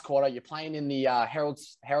the last quarter. You're playing in the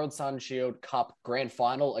Herald Sun Shield Cup Grand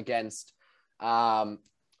Final against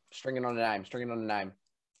stringing on a name.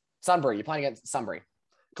 Sunbury. You're playing against Sunbury.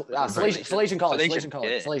 Salesian College. Yeah.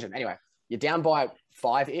 Salesian. Anyway, you're down by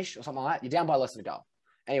 5-ish or something like that. You're down by less than a goal.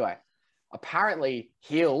 Anyway, apparently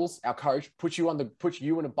Heels, our coach, put you and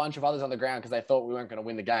a bunch of others on the ground because they thought we weren't going to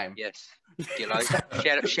win the game. Yes. Gillo.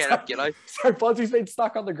 shout out, Gillo. So Podsy's been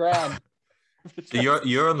stuck on the ground. So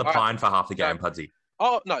you're on the All right. pine for half the game, Pudsy.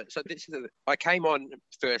 Oh, no. So I came on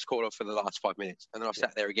first quarter for the last 5 minutes, and then I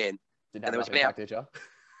sat there again. Didn't And have there was enough impact, did you?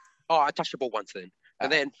 Oh, I touched the ball once then.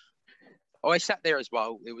 And then I sat there as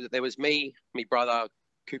well. There was me, my brother,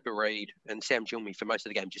 Cooper Reed, and Sam Gilmy for most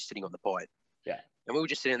of the game just sitting on the pine. Yeah. And we were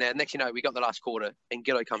just sitting there. Next, we got the last quarter, and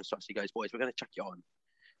Gillo comes to us. He goes, "Boys, we're going to chuck you on.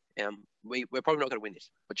 We're probably not going to win this,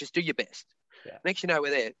 but just do your best." Yeah. Next, we're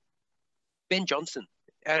there. Ben Johnson,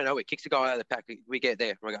 I don't know, it kicks the guy out of the pack. We get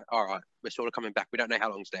there. We go, all right, we're sort of coming back. We don't know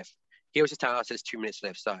how long's left. He was just telling us there's 2 minutes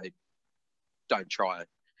left, so don't try it.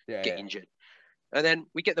 Yeah. Get injured. And then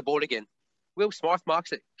we get the ball again. Will Smythe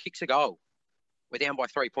marks it, kicks a goal. We're down by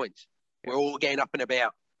 3 points. We're all getting up and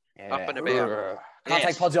about. Yeah. Up and about. Can't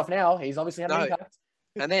take Podsy off now. He's obviously had an No. impact.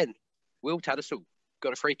 And then Will Tattersall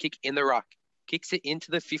got a free kick in the ruck, kicks it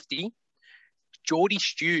into the 50. Geordie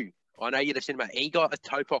Stew, I know you'd have seen him, he got a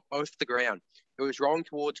toe pop off the ground. It was rolling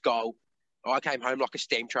towards goal. I came home like a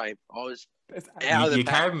steam train. I was out of the You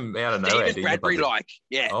back. came out of nowhere, David didn't you, Bradbury Pudsy? like.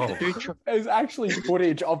 Yeah. Oh. There's actually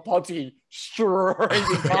footage of Podsy streaming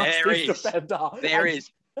past There his is. defender. There And-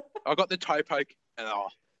 is. I got the toe poke, and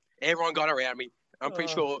everyone got around me. I'm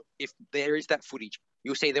pretty Oh. sure if there is that footage,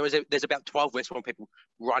 you'll see there's about 12 West Brom people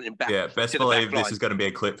running back. Yeah, best to the believe back this line. is going to be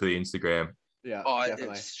a clip for the Instagram. Yeah, Oh,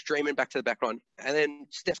 definitely. it's streaming back to the back line. And then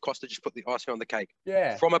Steph Costa just put the icing on the cake.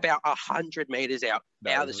 Yeah. From about 100 metres out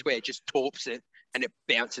That of the was- square, just torps it, and it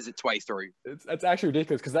bounces its way through. It's actually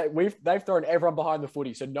ridiculous because they've thrown everyone behind the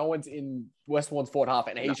footy, so no one's in Westbourne's forward half,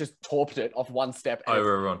 and he's just torped it off one step, and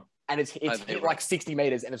Over everyone. it's Over hit everyone. like 60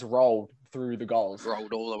 meters, and it's rolled through the goals.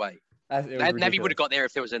 Rolled all the way. It was Navy ridiculous. would have got there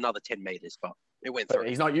if there was another 10 metres, but it went But through.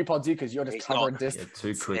 he's not you, Podsy, because you're just He's covering not. Yeah, distance.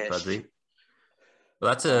 too quick, Yeah. Pudsy.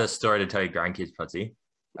 Well, that's a story to tell your grandkids, Pudsy.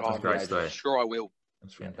 That's Oh, a great yeah, story. Sure, I will.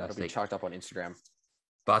 That's That'll be fantastic. chucked up on Instagram.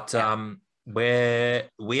 But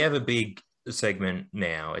we have a big segment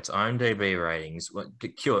now. It's IMDb ratings.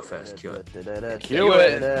 Cue it first. Cue it. Cue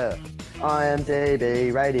it.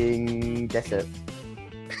 IMDb rating. Guess it.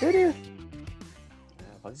 Yeah,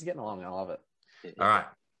 Podsy's getting along. I love it. All right.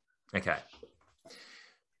 Okay.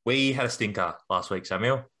 We had a stinker last week,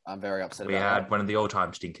 Samuel. I'm very upset We about had one of the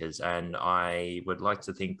all-time stinkers, and I would like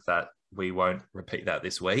to think that we won't repeat that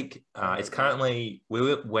this week. It's currently,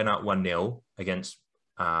 we went up 1-0 against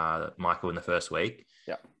Michael in the first week.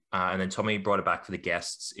 Yeah. And then Tommy brought it back for the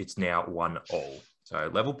guests. It's now 1-1. So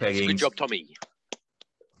level pegging. Good job, Tommy.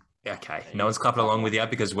 Okay. No one's clapping along with you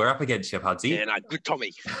because we're up against you, Pudsy. Yeah, no, good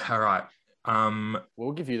Tommy. All right. it.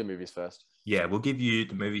 We'll give you the movies first. Yeah, we'll give you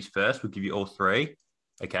the movies first. We'll give you all three.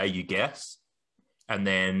 Okay, you guess. And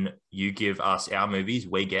then you give us our movies,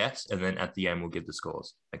 we guess. And then at the end, we'll give the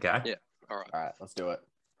scores. Okay? Yeah. All right. All right, let's do it.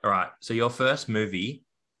 All right. So your first movie,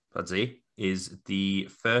 Pudsy, is the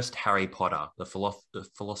first Harry Potter, the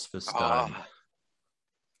Philosopher's Stone. Ah.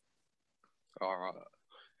 All right.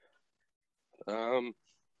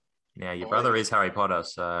 Now, your brother is Harry Potter,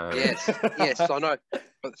 so... Yes, yes, I know. But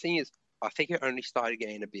the thing is, I think it only started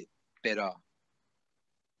getting a bit better.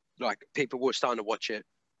 Like, people were starting to watch it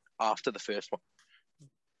after the first one.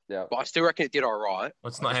 Yeah. But I still reckon it did all right. Well,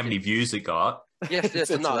 it's not how many views it got. Yes, yes,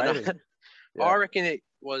 It's no, no. rating. Yeah. I reckon it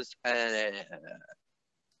was 8.6.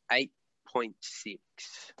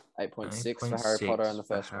 8.6 for Harry Potter in the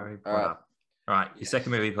first Harry one. All right. Potter. All right, your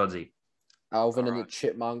second movie, Pudsy. Alvin and the Alright.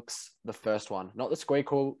 Chipmunks, the first one. Not the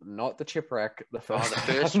Squeakquel, not the Chipwreck, the first the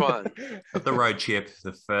first one. Not the road chip,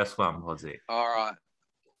 the first one, Pudsy. All right.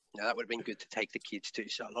 Now, that would have been good to take the kids to,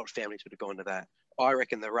 so a lot of families would have gone to that. I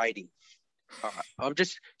reckon the rating. All right. I'm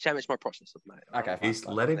just, Sam, it's my process, mate. Okay, fine, He's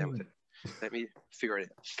fine. let Down him... with it. Let me figure it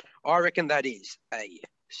out. I reckon that is a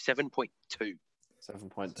 7.2.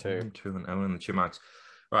 7.2. Two and Owen and the Chipmunks.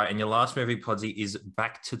 Right, and your last movie, Pudsy, is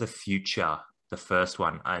Back to the Future. the first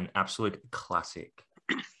one, an absolute classic.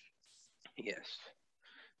 Yes.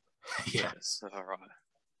 Yes. All right.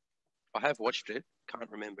 I have watched it. Can't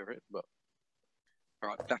remember it, but all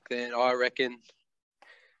right. Back then, I reckon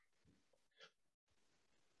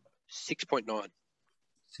 6.9.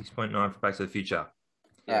 6.9 for Back to the Future.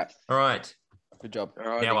 Yeah. All right. Good job. All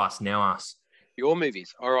right. Now us. Your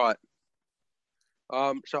movies. All right.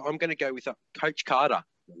 So I'm going to go with Coach Carter.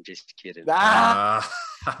 I'm just kidding. Just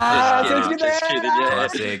kidding. Yeah.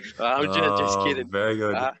 Classic. I'm just kidding. Very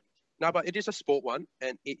good. No, but it is a sport one,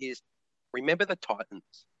 and it is Remember the Titans.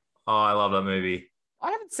 Oh, I love that movie.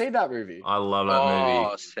 I haven't seen that movie. I love that movie.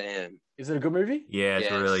 Oh, Sam. Is it a good movie? Yeah, it's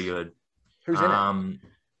Yes. really good. Who's in it?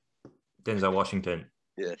 Denzel Washington.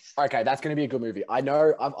 Yes. Okay, that's going to be a good movie. I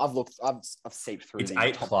know. I've looked. I've seeped through. It's the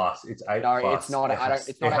 8 top- plus. It's 8 No, plus. it's not. I don't.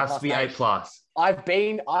 It's not. It has to be 8 plus. I've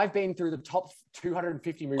been through the top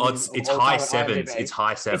 250 movies. Oh, it's of all high time on sevens. IMDb. It's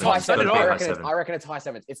high sevens. It's high It's gotta sevens. be I high reckon sevens. I reckon it's high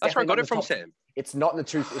sevens. It's That's where I got definitely it from, not in the top- Sam. It's not in the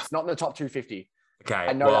two. It's not in the top 250. Okay.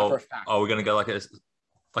 I know that for a fact. Are we going to go like 7.7,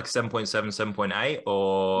 7.8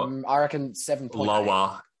 or I reckon 7.8.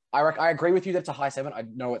 lower? I agree with you that it's a high 7. I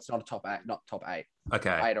know it's not a top 8, not top 8.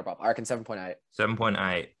 Okay. 8 or above. I reckon 7.8.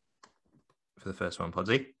 7.8 for the first one,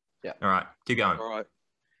 Podsy. Yeah. All right. Keep going. All right.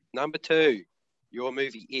 Number 2, your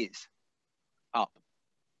movie is Up.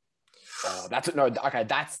 Oh, that's in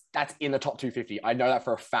the top 250. I know that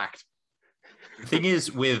for a fact. The thing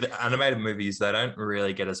is, with animated movies, they don't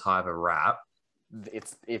really get as high of a rap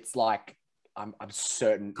It's like I'm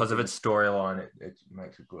certain because of its storyline. It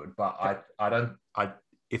makes it good, but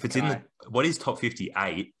if it's in the what is top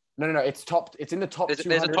 58? No. It's in the top. There's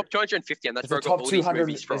 200. a top 250, and that's where I There's a got top all these 200.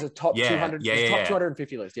 movies from. There's a top 200. Yeah, there's yeah. top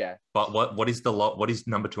 250 list. Yeah. But what is the lot? What is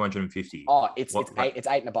number 250? Oh, it's What- 8. It's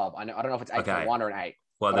 8 and above. I don't know if it's 8.1 or an 8.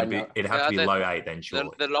 Well, but it'd have to be the- low 8 then, surely.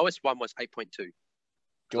 The lowest one was 8.2. Do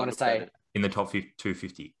you want to say? In the top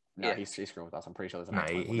 250. No, Yeah. he's screwing with us. I'm pretty sure there's an No,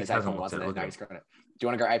 8.1. he There's hasn't 8.1s looked at in it. there. Look No, at he's screwing it. Do you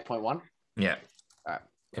want to go 8.1? Yeah. All right.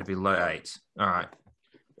 It'd be low 8. All right.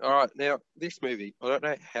 All right, now this movie, I don't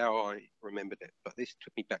know how I remembered it, but this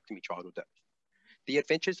took me back to my childhood days. The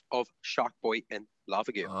Adventures of Shark Boy and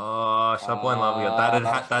Lava Girl. Oh, Subway and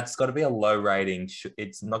Love. That's got to be a low rating.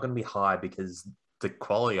 It's not going to be high because the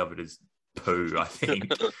quality of it is poo, I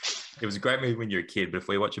think. It was a great movie when you were a kid, but if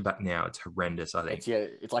we watch it back now, it's horrendous, I think.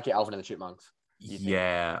 It's like your Alvin and the Chipmunks.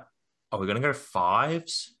 Yeah. Are we going to go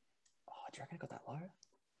 5s? Oh, do you reckon it got that low?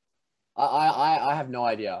 I have no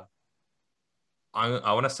idea.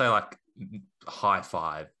 I want to say like high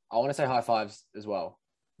 5. I want to say high 5s as well.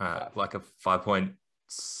 Like a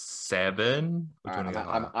 5.7. All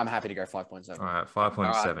right, I'm happy to go 5.7. All right,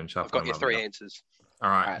 5.7. Sharp I've got and your Love 3 Girl. answers. All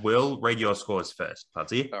right. All right. We'll read your scores first,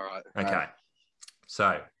 Pudsey. All right. Okay. Alright.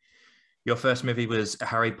 So your first movie was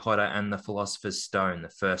Harry Potter and the Philosopher's Stone, the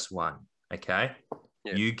first one. Okay.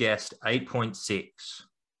 Yeah. You guessed 8.6.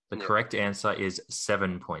 The Yeah. correct answer is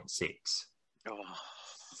 7.6. Oh,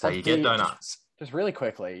 So you get Pudsey, donuts. Just really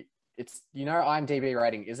quickly, it's IMDb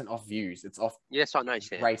rating isn't off views, it's off yes, I know,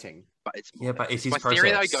 Sam. rating. But it's Yeah, but it's his my process.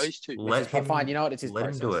 theory though goes to. Let him, Fine, you know what? It's his let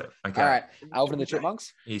process. him do it. Okay. All right, Alvin and the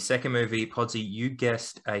Chipmunks. His second movie, Podsy, you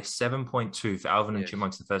guessed a 7.2 for Alvin and Yes.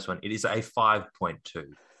 Chipmunks, the first one. It is a 5.2.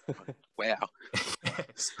 Wow.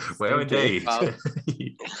 Yes. Well, indeed. All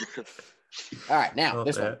right, now Not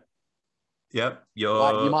this bad. one. Yep.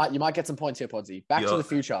 You might get some points here, Podsy. Back to the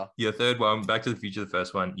Future. Your third one, Back to the Future, the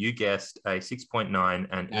first one. You guessed a 6.9,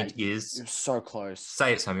 and No, it is. You're so close.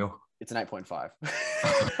 Say it, Samuel. It's an 8.5.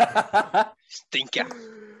 Stinker.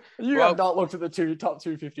 You Well- have not looked at the top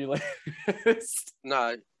 250 list.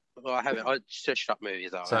 No, well, I haven't. I searched up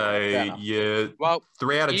movies though. So fair enough. you're Well,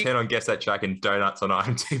 3 out of you- 10 on Guess That Track and donuts on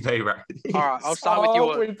IMDb ratings. all right, I'll start with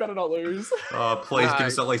your. We better not lose. Oh, please No. give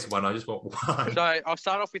us at least one. I just want one. So I'll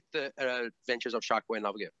start off with the Adventures of Shark Boy and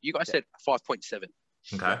Lava Girl. You guys said 5.7.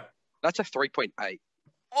 Okay. That's a 3.8.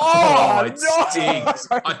 Oh, it no! stinks.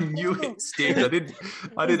 I knew it stinks.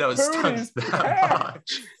 I didn't know it stunk Ponies that back.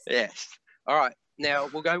 much. Yes. All right. Now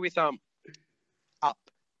we'll go with Up. Up,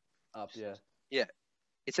 yeah.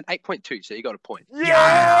 It's an 8.2, so you got a point.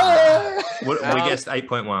 Yeah! We Um, guessed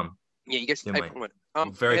 8.1. Yeah, you guessed Yeah, mate.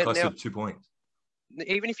 8.1. Very and close now, to 2 points.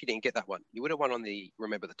 even if you didn't get that one, you would have won on the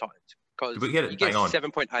Remember the Titans because Did we get it? you guessed Hang on.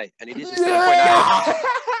 7.8, and it is a 7.8.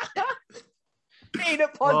 Yeah! Eat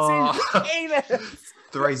it, Podsy! Oh. Eat it!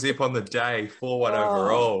 3 zip on the day, 4-1 Oh.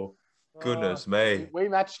 overall. Goodness me. We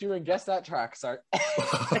matched you and guessed that track, so.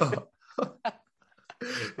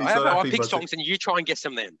 I pick songs and you try and guess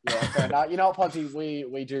them then. Yeah, fair enough. You know what, Podsy?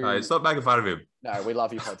 We do. No, stop making fun of him. No, we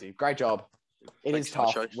love you, Podsy. Great job. It Thanks is for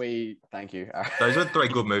the tough. show. Thank you. Those were 3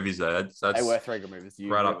 good movies, though. That's They were 3 good movies.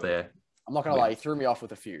 right up there. I'm not gonna lie, you threw me off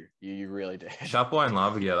with a few. You really did. Sharp Boy and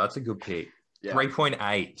Lava Girl, that's a good pick. Yeah.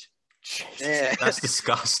 3.8. Yeah. That's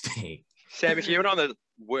disgusting. Sam, if you're on the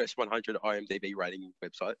worst 100 IMDb rating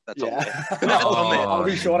website, that's on Yeah. there. That's on there. I'll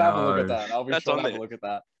be sure to have a look no. at that. I'll be That's sure to on have a there. look at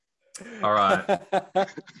that. All right.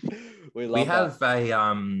 we love We have that.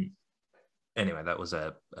 a anyway, that was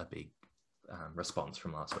a big response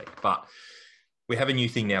from last week. But we have a new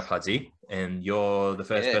thing now, Pudsey, and you're the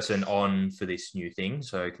first Yes. person on for this new thing.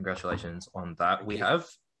 So congratulations on that. We have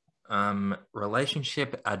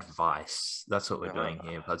relationship advice. That's what we're doing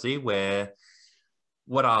here, Pudsey.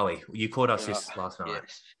 What are we? You called us this last night.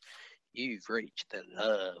 Yes. You've reached the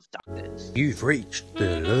love doctors. You've reached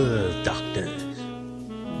the love doctors.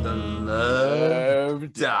 The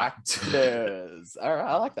love doctor. Doctors. All right,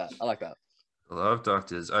 I like that. Love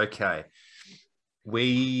doctors. Okay.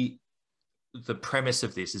 The premise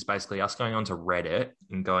of this is basically us going onto Reddit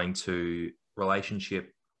and going to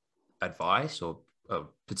relationship advice, or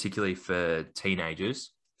particularly for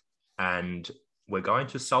teenagers, and we're going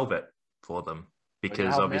to solve it for them because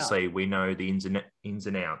help 'em obviously we know the ins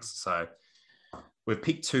and outs. So we've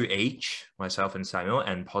picked 2 each, myself and Samuel,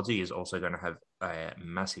 and Podsy is also going to have a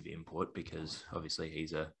massive input because obviously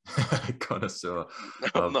he's a connoisseur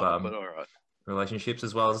of but all right. relationships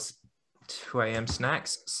as well as 2 a.m.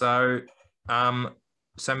 snacks. So,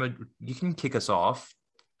 Samuel, you can kick us off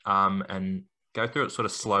and go through it sort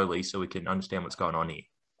of slowly so we can understand what's going on here.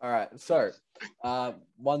 All right. So,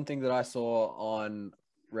 one thing that I saw on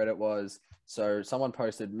Reddit was, so someone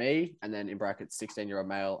posted me, and then in brackets 16-year-old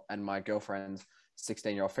male, and my girlfriend's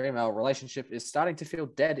 16-year-old female relationship is starting to feel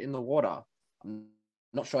dead in the water. I'm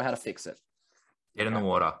not sure how to fix it. Dead in the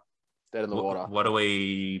water. Dead in the water. What do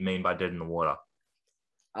we mean by dead in the water?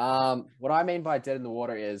 What I mean by dead in the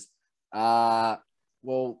water is,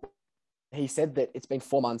 well, he said that it's been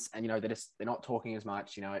 4 months and, they're not talking as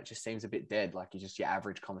much, it just seems a bit dead. Like it's just your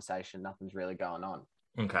average conversation. Nothing's really going on.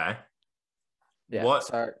 Okay. Yeah.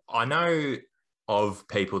 I know of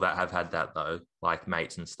people that have had that though, like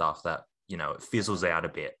mates and stuff that, it fizzles out a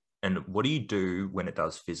bit. And what do you do when it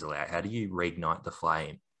does fizzle out? How do you reignite the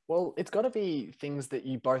flame? Well, it's got to be things that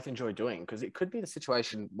you both enjoy doing, because it could be the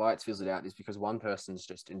situation why it's fizzled out is because one person's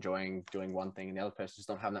just enjoying doing one thing and the other person's just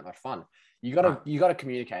not having that much fun. You got to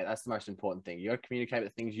communicate. That's the most important thing. You got to communicate the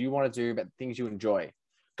things you want to do, but the things you enjoy.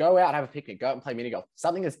 Go out, have a picnic, go out and play mini golf.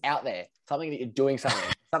 Something that's out there, something that you're doing,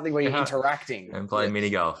 something where you're interacting and playing mini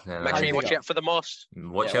golf. Yeah, Make sure you watch out for the moss.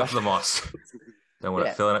 Watch out for the moss. Don't want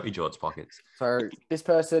it filling up your jorts pockets. So this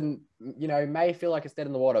person, may feel like it's dead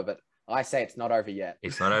in the water, but I say it's not over yet.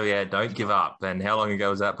 It's not over yet. Don't give up. And how long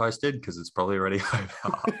ago was that posted? Because it's probably already over.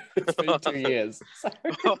 It's been 2 years. So...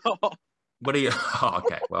 What do you? Oh,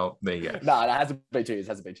 okay. Well, there you go. No, it hasn't been 2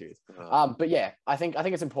 years. But yeah, I think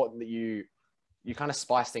it's important that you kind of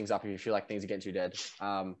spice things up if you feel like things are getting too dead.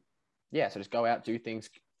 So just go out, do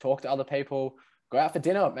things, talk to other people, go out for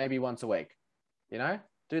dinner maybe once a week.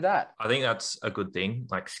 Do that. I think that's a good thing,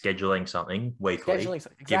 like scheduling something weekly, Exactly.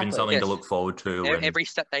 giving something to look forward to. Every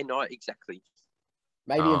Saturday night, exactly.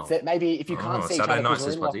 Maybe if you can't see each other because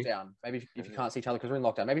we're in Saturday lockdown, maybe if you can't see each other because we're in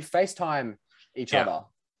lockdown, maybe FaceTime each other.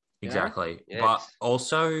 Exactly. Yes. But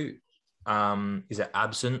also, is it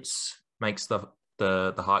absence makes the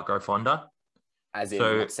heart grow fonder? As in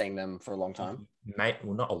not seeing them for a long time?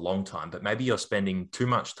 Well, not a long time, but maybe you're spending too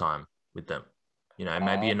much time with them.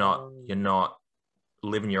 Maybe you're not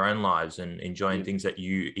living your own lives and enjoying things that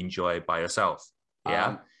you enjoy by yourself.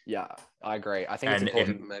 Yeah. Yeah, I agree. I think it's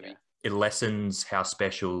important. Maybe it lessens how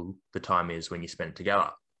special the time is when you spend it together.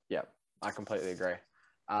 Yeah, I completely agree.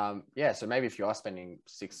 So maybe if you are spending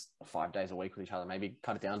 6 or 5 days a week with each other, maybe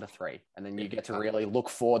cut it down to 3, and then you get to really look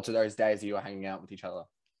forward to those days that you are hanging out with each other.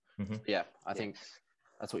 Mm-hmm. Yeah, I think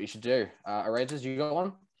that's what you should do. Regis, you got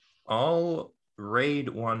one? I'll read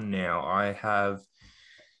one now.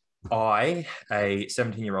 I, a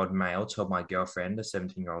 17-year-old male, told my girlfriend, a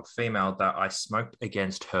 17-year-old female, that I smoked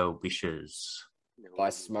against her wishes.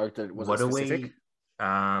 I smoked it. Was what it do specific?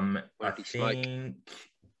 I think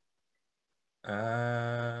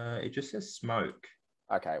it just says smoke.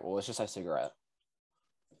 Okay, well, let's just say cigarette.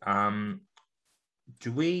 What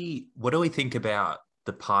do we think about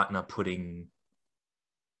the partner putting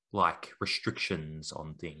like restrictions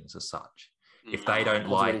on things as such? If they don't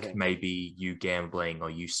like maybe you gambling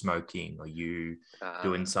or you smoking or you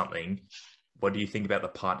doing something, what do you think about the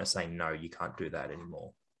partner saying, no, you can't do that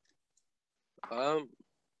anymore?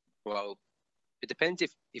 Well, it depends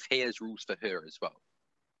if he has rules for her as well.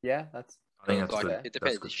 Yeah, I think that's like, good. It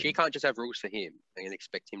depends. She can't just have rules for him and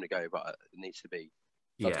expect him to go, but it needs to be.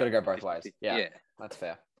 So it's got to go both ways. Yeah, that's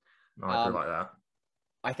fair. I agree like that.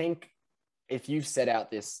 I think if you've set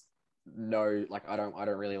out this no, like I don't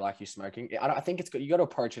really like you smoking. I think it's good. You got to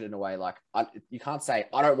approach it in a way like you can't say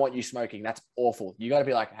I don't want you smoking. That's awful. You got to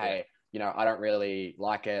be like, hey, I don't really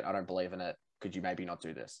like it. I don't believe in it. Could you maybe not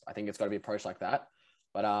do this? I think it's got to be approached like that.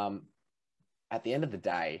 But at the end of the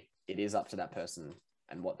day, it is up to that person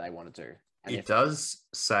and what they want to do. And it does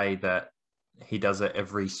say that he does it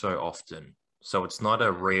every so often. So it's not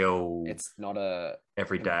a real... It's not a...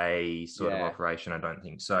 everyday sort of operation, I don't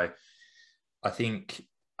think. So I think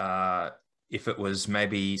if it was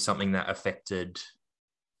maybe something that affected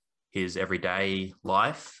his everyday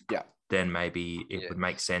life, then maybe it would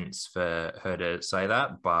make sense for her to say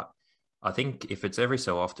that. But I think if it's every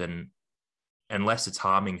so often, unless it's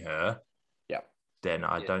harming her, then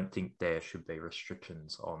I don't think there should be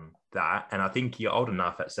restrictions on that. And I think you're old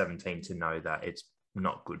enough at 17 to know that it's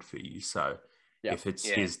not good for you. So if it's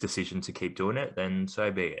his decision to keep doing it, then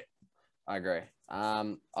so be it. I agree.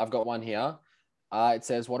 I've got one here. It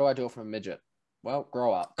says, what do I do if I'm a midget? Well,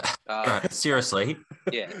 grow up. Seriously?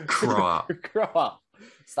 Yeah. Grow up. Grow up.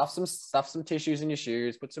 Stuff some tissues in your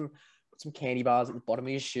shoes. Put some candy bars at the bottom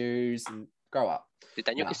of your shoes and grow up. Did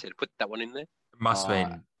Daniel just put that one in there? Must have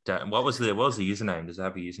been. What was the username? Does it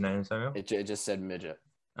have a username, Samuel? It just said midget.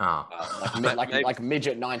 Oh. Like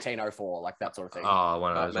midget 1904, like that sort of thing. Oh,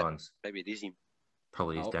 one of those ones. Maybe it is him.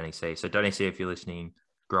 Probably is Danny C. So Danny C, if you're listening,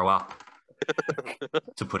 grow up,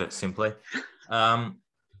 to put it simply. I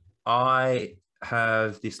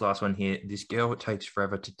have this last one here. This girl takes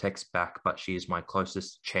forever to text back, but she is my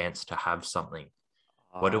closest chance to have something.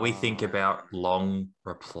 What do we think about long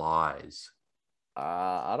replies?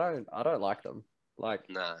 I don't like them. Like,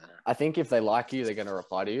 nah. I think if they like you, they're going to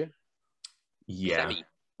reply to you. Yeah. Sammy,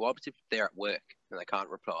 what happens if they're at work and they can't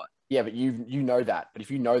reply? Yeah, but you know that. But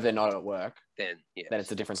if you know they're not at work, then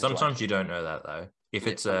it's a different Sometimes situation. You don't know that, though. If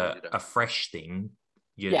it's a fresh thing,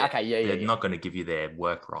 they're not going to give you their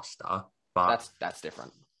work roster. But that's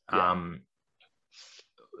different. I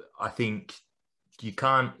think you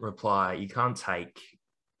can't reply. You can't take...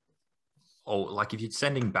 like if you're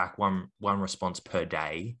sending back one response per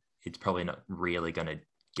day, it's probably not really going to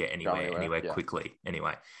get anywhere quickly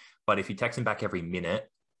anyway. But if you're texting back every minute,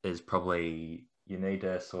 there's probably, you need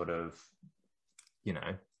to sort of,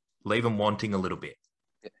 leave them wanting a little bit.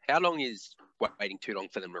 How long is waiting too long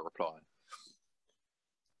for them to reply?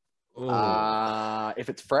 If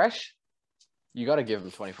it's fresh, you got to give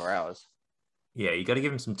them 24 hours. Yeah, you got to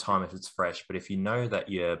give them some time if it's fresh. But if you know that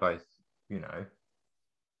you're both,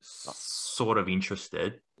 sort of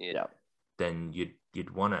interested, then you'd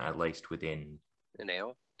want it at least within an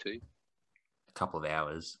hour, two, a couple of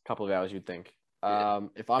hours. You'd think.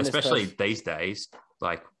 If I'm especially these days,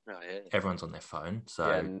 like everyone's on their phone,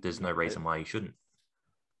 so there's no reason why you shouldn't.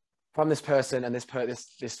 If I'm this person and this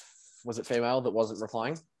was it female that wasn't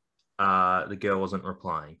replying? The girl wasn't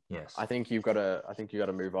replying. Yes. I think you got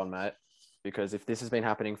to move on, mate, because if this has been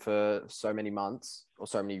happening for so many months or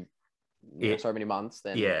so many months,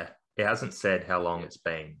 then it hasn't said how long it's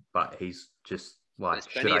been, but he's just like, there's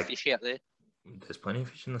plenty of fish out there. There's plenty of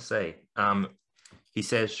fish in the sea. He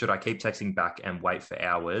says, should I keep texting back and wait for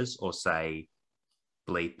hours, or say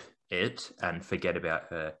bleep it and forget about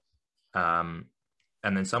her?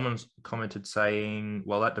 And then someone's commented saying,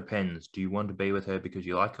 well, that depends. Do you want to be with her because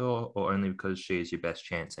you like her, or only because she is your best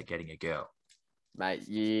chance at getting a girl? Mate,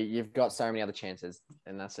 you've got so many other chances,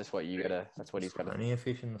 and that's just what you gotta. That's what he's got. Plenty of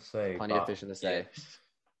fish in the sea. Plenty of fish in the sea. Yeah.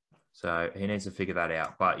 So he needs to figure that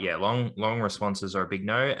out. But yeah, long responses are a big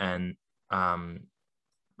no, and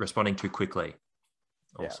responding too quickly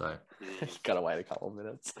also. Gotta wait a couple of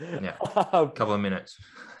minutes. Yeah, a couple of minutes.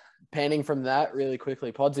 Panning from that really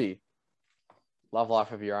quickly, Podsy. Love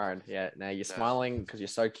life of your own. Yeah, now you're smiling because you're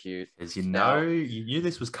so cute. As you knew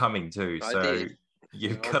this was coming too. So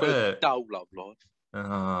you've got to dull love life.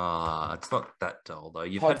 It's not that dull though.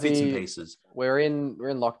 You've had bits and pieces. We're in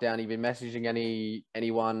lockdown. You've been messaging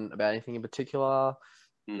anyone about anything in particular?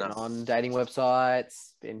 No. On dating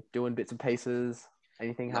websites, been doing bits and pieces.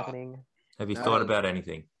 Anything happening? Have you thought about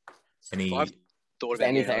anything? I've thought about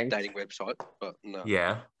anything. A dating website, but no.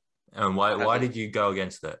 Yeah. And why did you go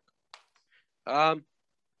against it?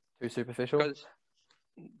 Too superficial.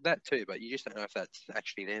 That too, but you just don't know if that's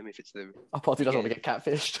actually them. If it's the Podsy doesn't want to get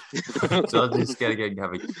catfished. So I'm just gonna get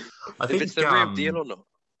having. I think if it's the real deal or not.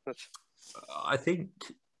 I think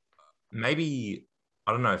maybe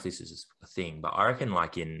I don't know if this is a thing, but I reckon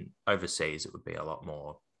like in overseas it would be a lot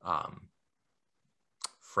more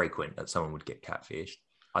frequent that someone would get catfished.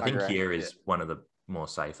 I think here is one of the more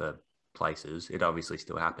safer places. It obviously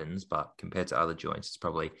still happens, but compared to other joints, it's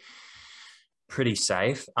probably pretty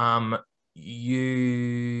safe. So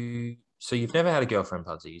you've never had a girlfriend,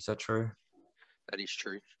 Podsy, is that true? That is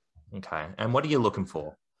true. Okay. And what are you looking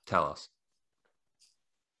for? Tell us.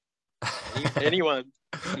 Anyone?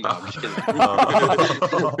 No, I'm just kidding.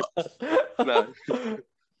 Oh. No.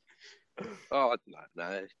 Oh,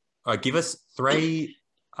 no. All right, give us 3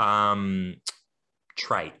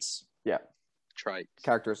 traits. Yeah. Traits.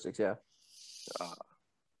 Characteristics, yeah.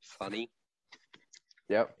 Funny.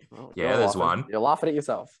 Yep. Well, Yeah, you're there's laughing. one. You're laughing at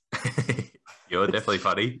yourself. You're definitely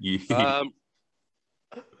funny. You,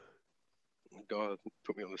 God,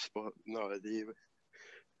 put me on the spot. No idea.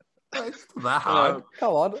 it's not that hard.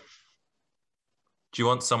 Come on. Do you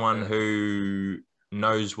want someone who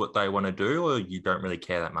knows what they want to do, or you don't really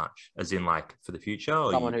care that much, as in like for the future?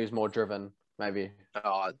 Or Someone who's more driven, maybe. Oh,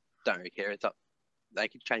 I don't really care. It's up. They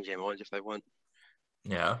can change their minds if they want.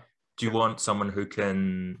 Yeah. Do you want someone who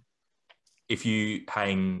can, if you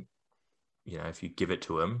hang, if you give it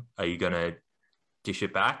to them, are you going to dish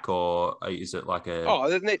it back, or is it like a? Oh,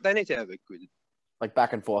 they need to have a good. Like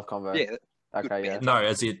back and forth convo. Yeah. Okay, yeah. banter. No,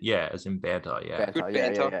 as in banter. Yeah. Banter, Good yeah,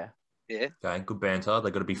 banter. yeah. Yeah. Okay. Good banter.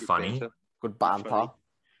 They got to be Good funny. banter. Good banter.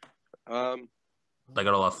 Funny. They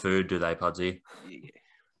got a lot of food, do they, Pudsey? Yeah.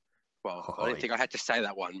 Well, I Oh, didn't think I had to say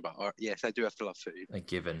that one, but yes, they do have to love food. A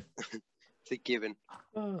given. It's a given.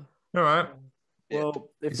 All right. Yeah.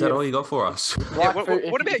 Well, if Is that all you got for us? Yeah, what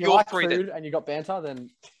about if you your like 3 then? food and you got banter, then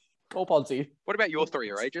call Podsy. What about your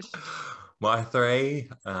 3, Outrageous? My 3,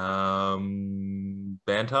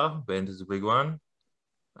 banter. Banter's a big one.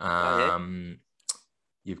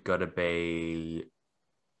 You've got to be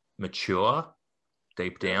mature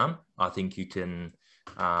deep down. I think you can,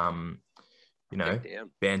 Damn.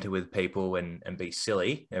 banter with people and be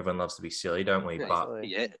silly. Everyone loves to be silly, don't we? Yeah. But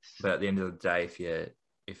Yes. at the end of the day,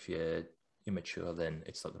 if you're immature, then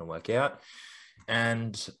it's not going to work out.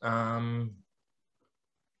 And I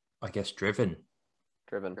guess driven.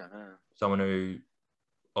 Someone who,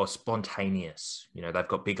 or spontaneous. They've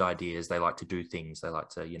got big ideas. They like to do things. They like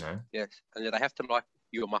to, Yes, and they have to like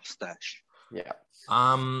your mustache. Yeah.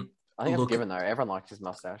 I I think it's given though. Everyone likes his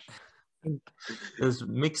mustache. There's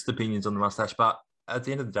mixed opinions on the mustache, but at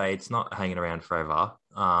the end of the day, it's not hanging around forever.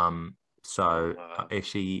 So if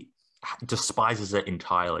she despises it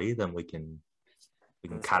entirely, then we can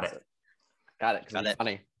cut it. Got it, because it's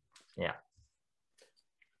funny. Yeah.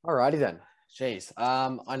 Alrighty then. Jeez.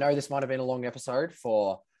 I know this might have been a long episode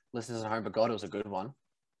for listeners at home, but God, it was a good one.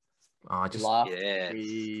 I We just laughed. Yeah.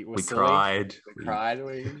 We we silly, cried. We cried.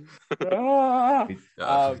 Ah! We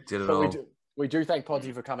did it but all. we do thank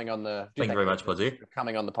Podsy for coming on the. Thank you very much, Podsy. for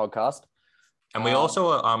coming on the podcast. And we also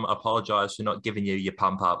apologize for not giving you your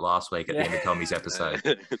pump up last week at the end of Tommy's episode.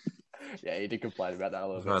 Yeah, you did complain about that a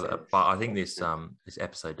little bit. But I think this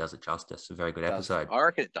episode does it justice. A very good episode. I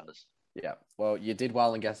reckon it does. Yeah. Well, you did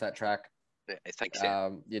well and guess that track. Yeah, thanks. Yeah.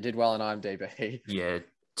 You did well in IMDb. Yeah,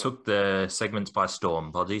 took the segments by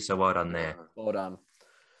storm, Podsy. So well done there. Well done.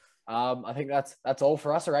 I think that's all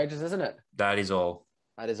for us, Outrageous, isn't it? That is all.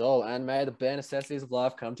 That is all. And may the bare necessities of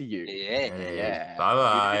life come to you. Yeah. Yeah. Bye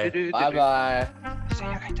bye. Bye bye. See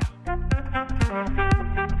you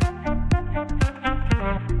later.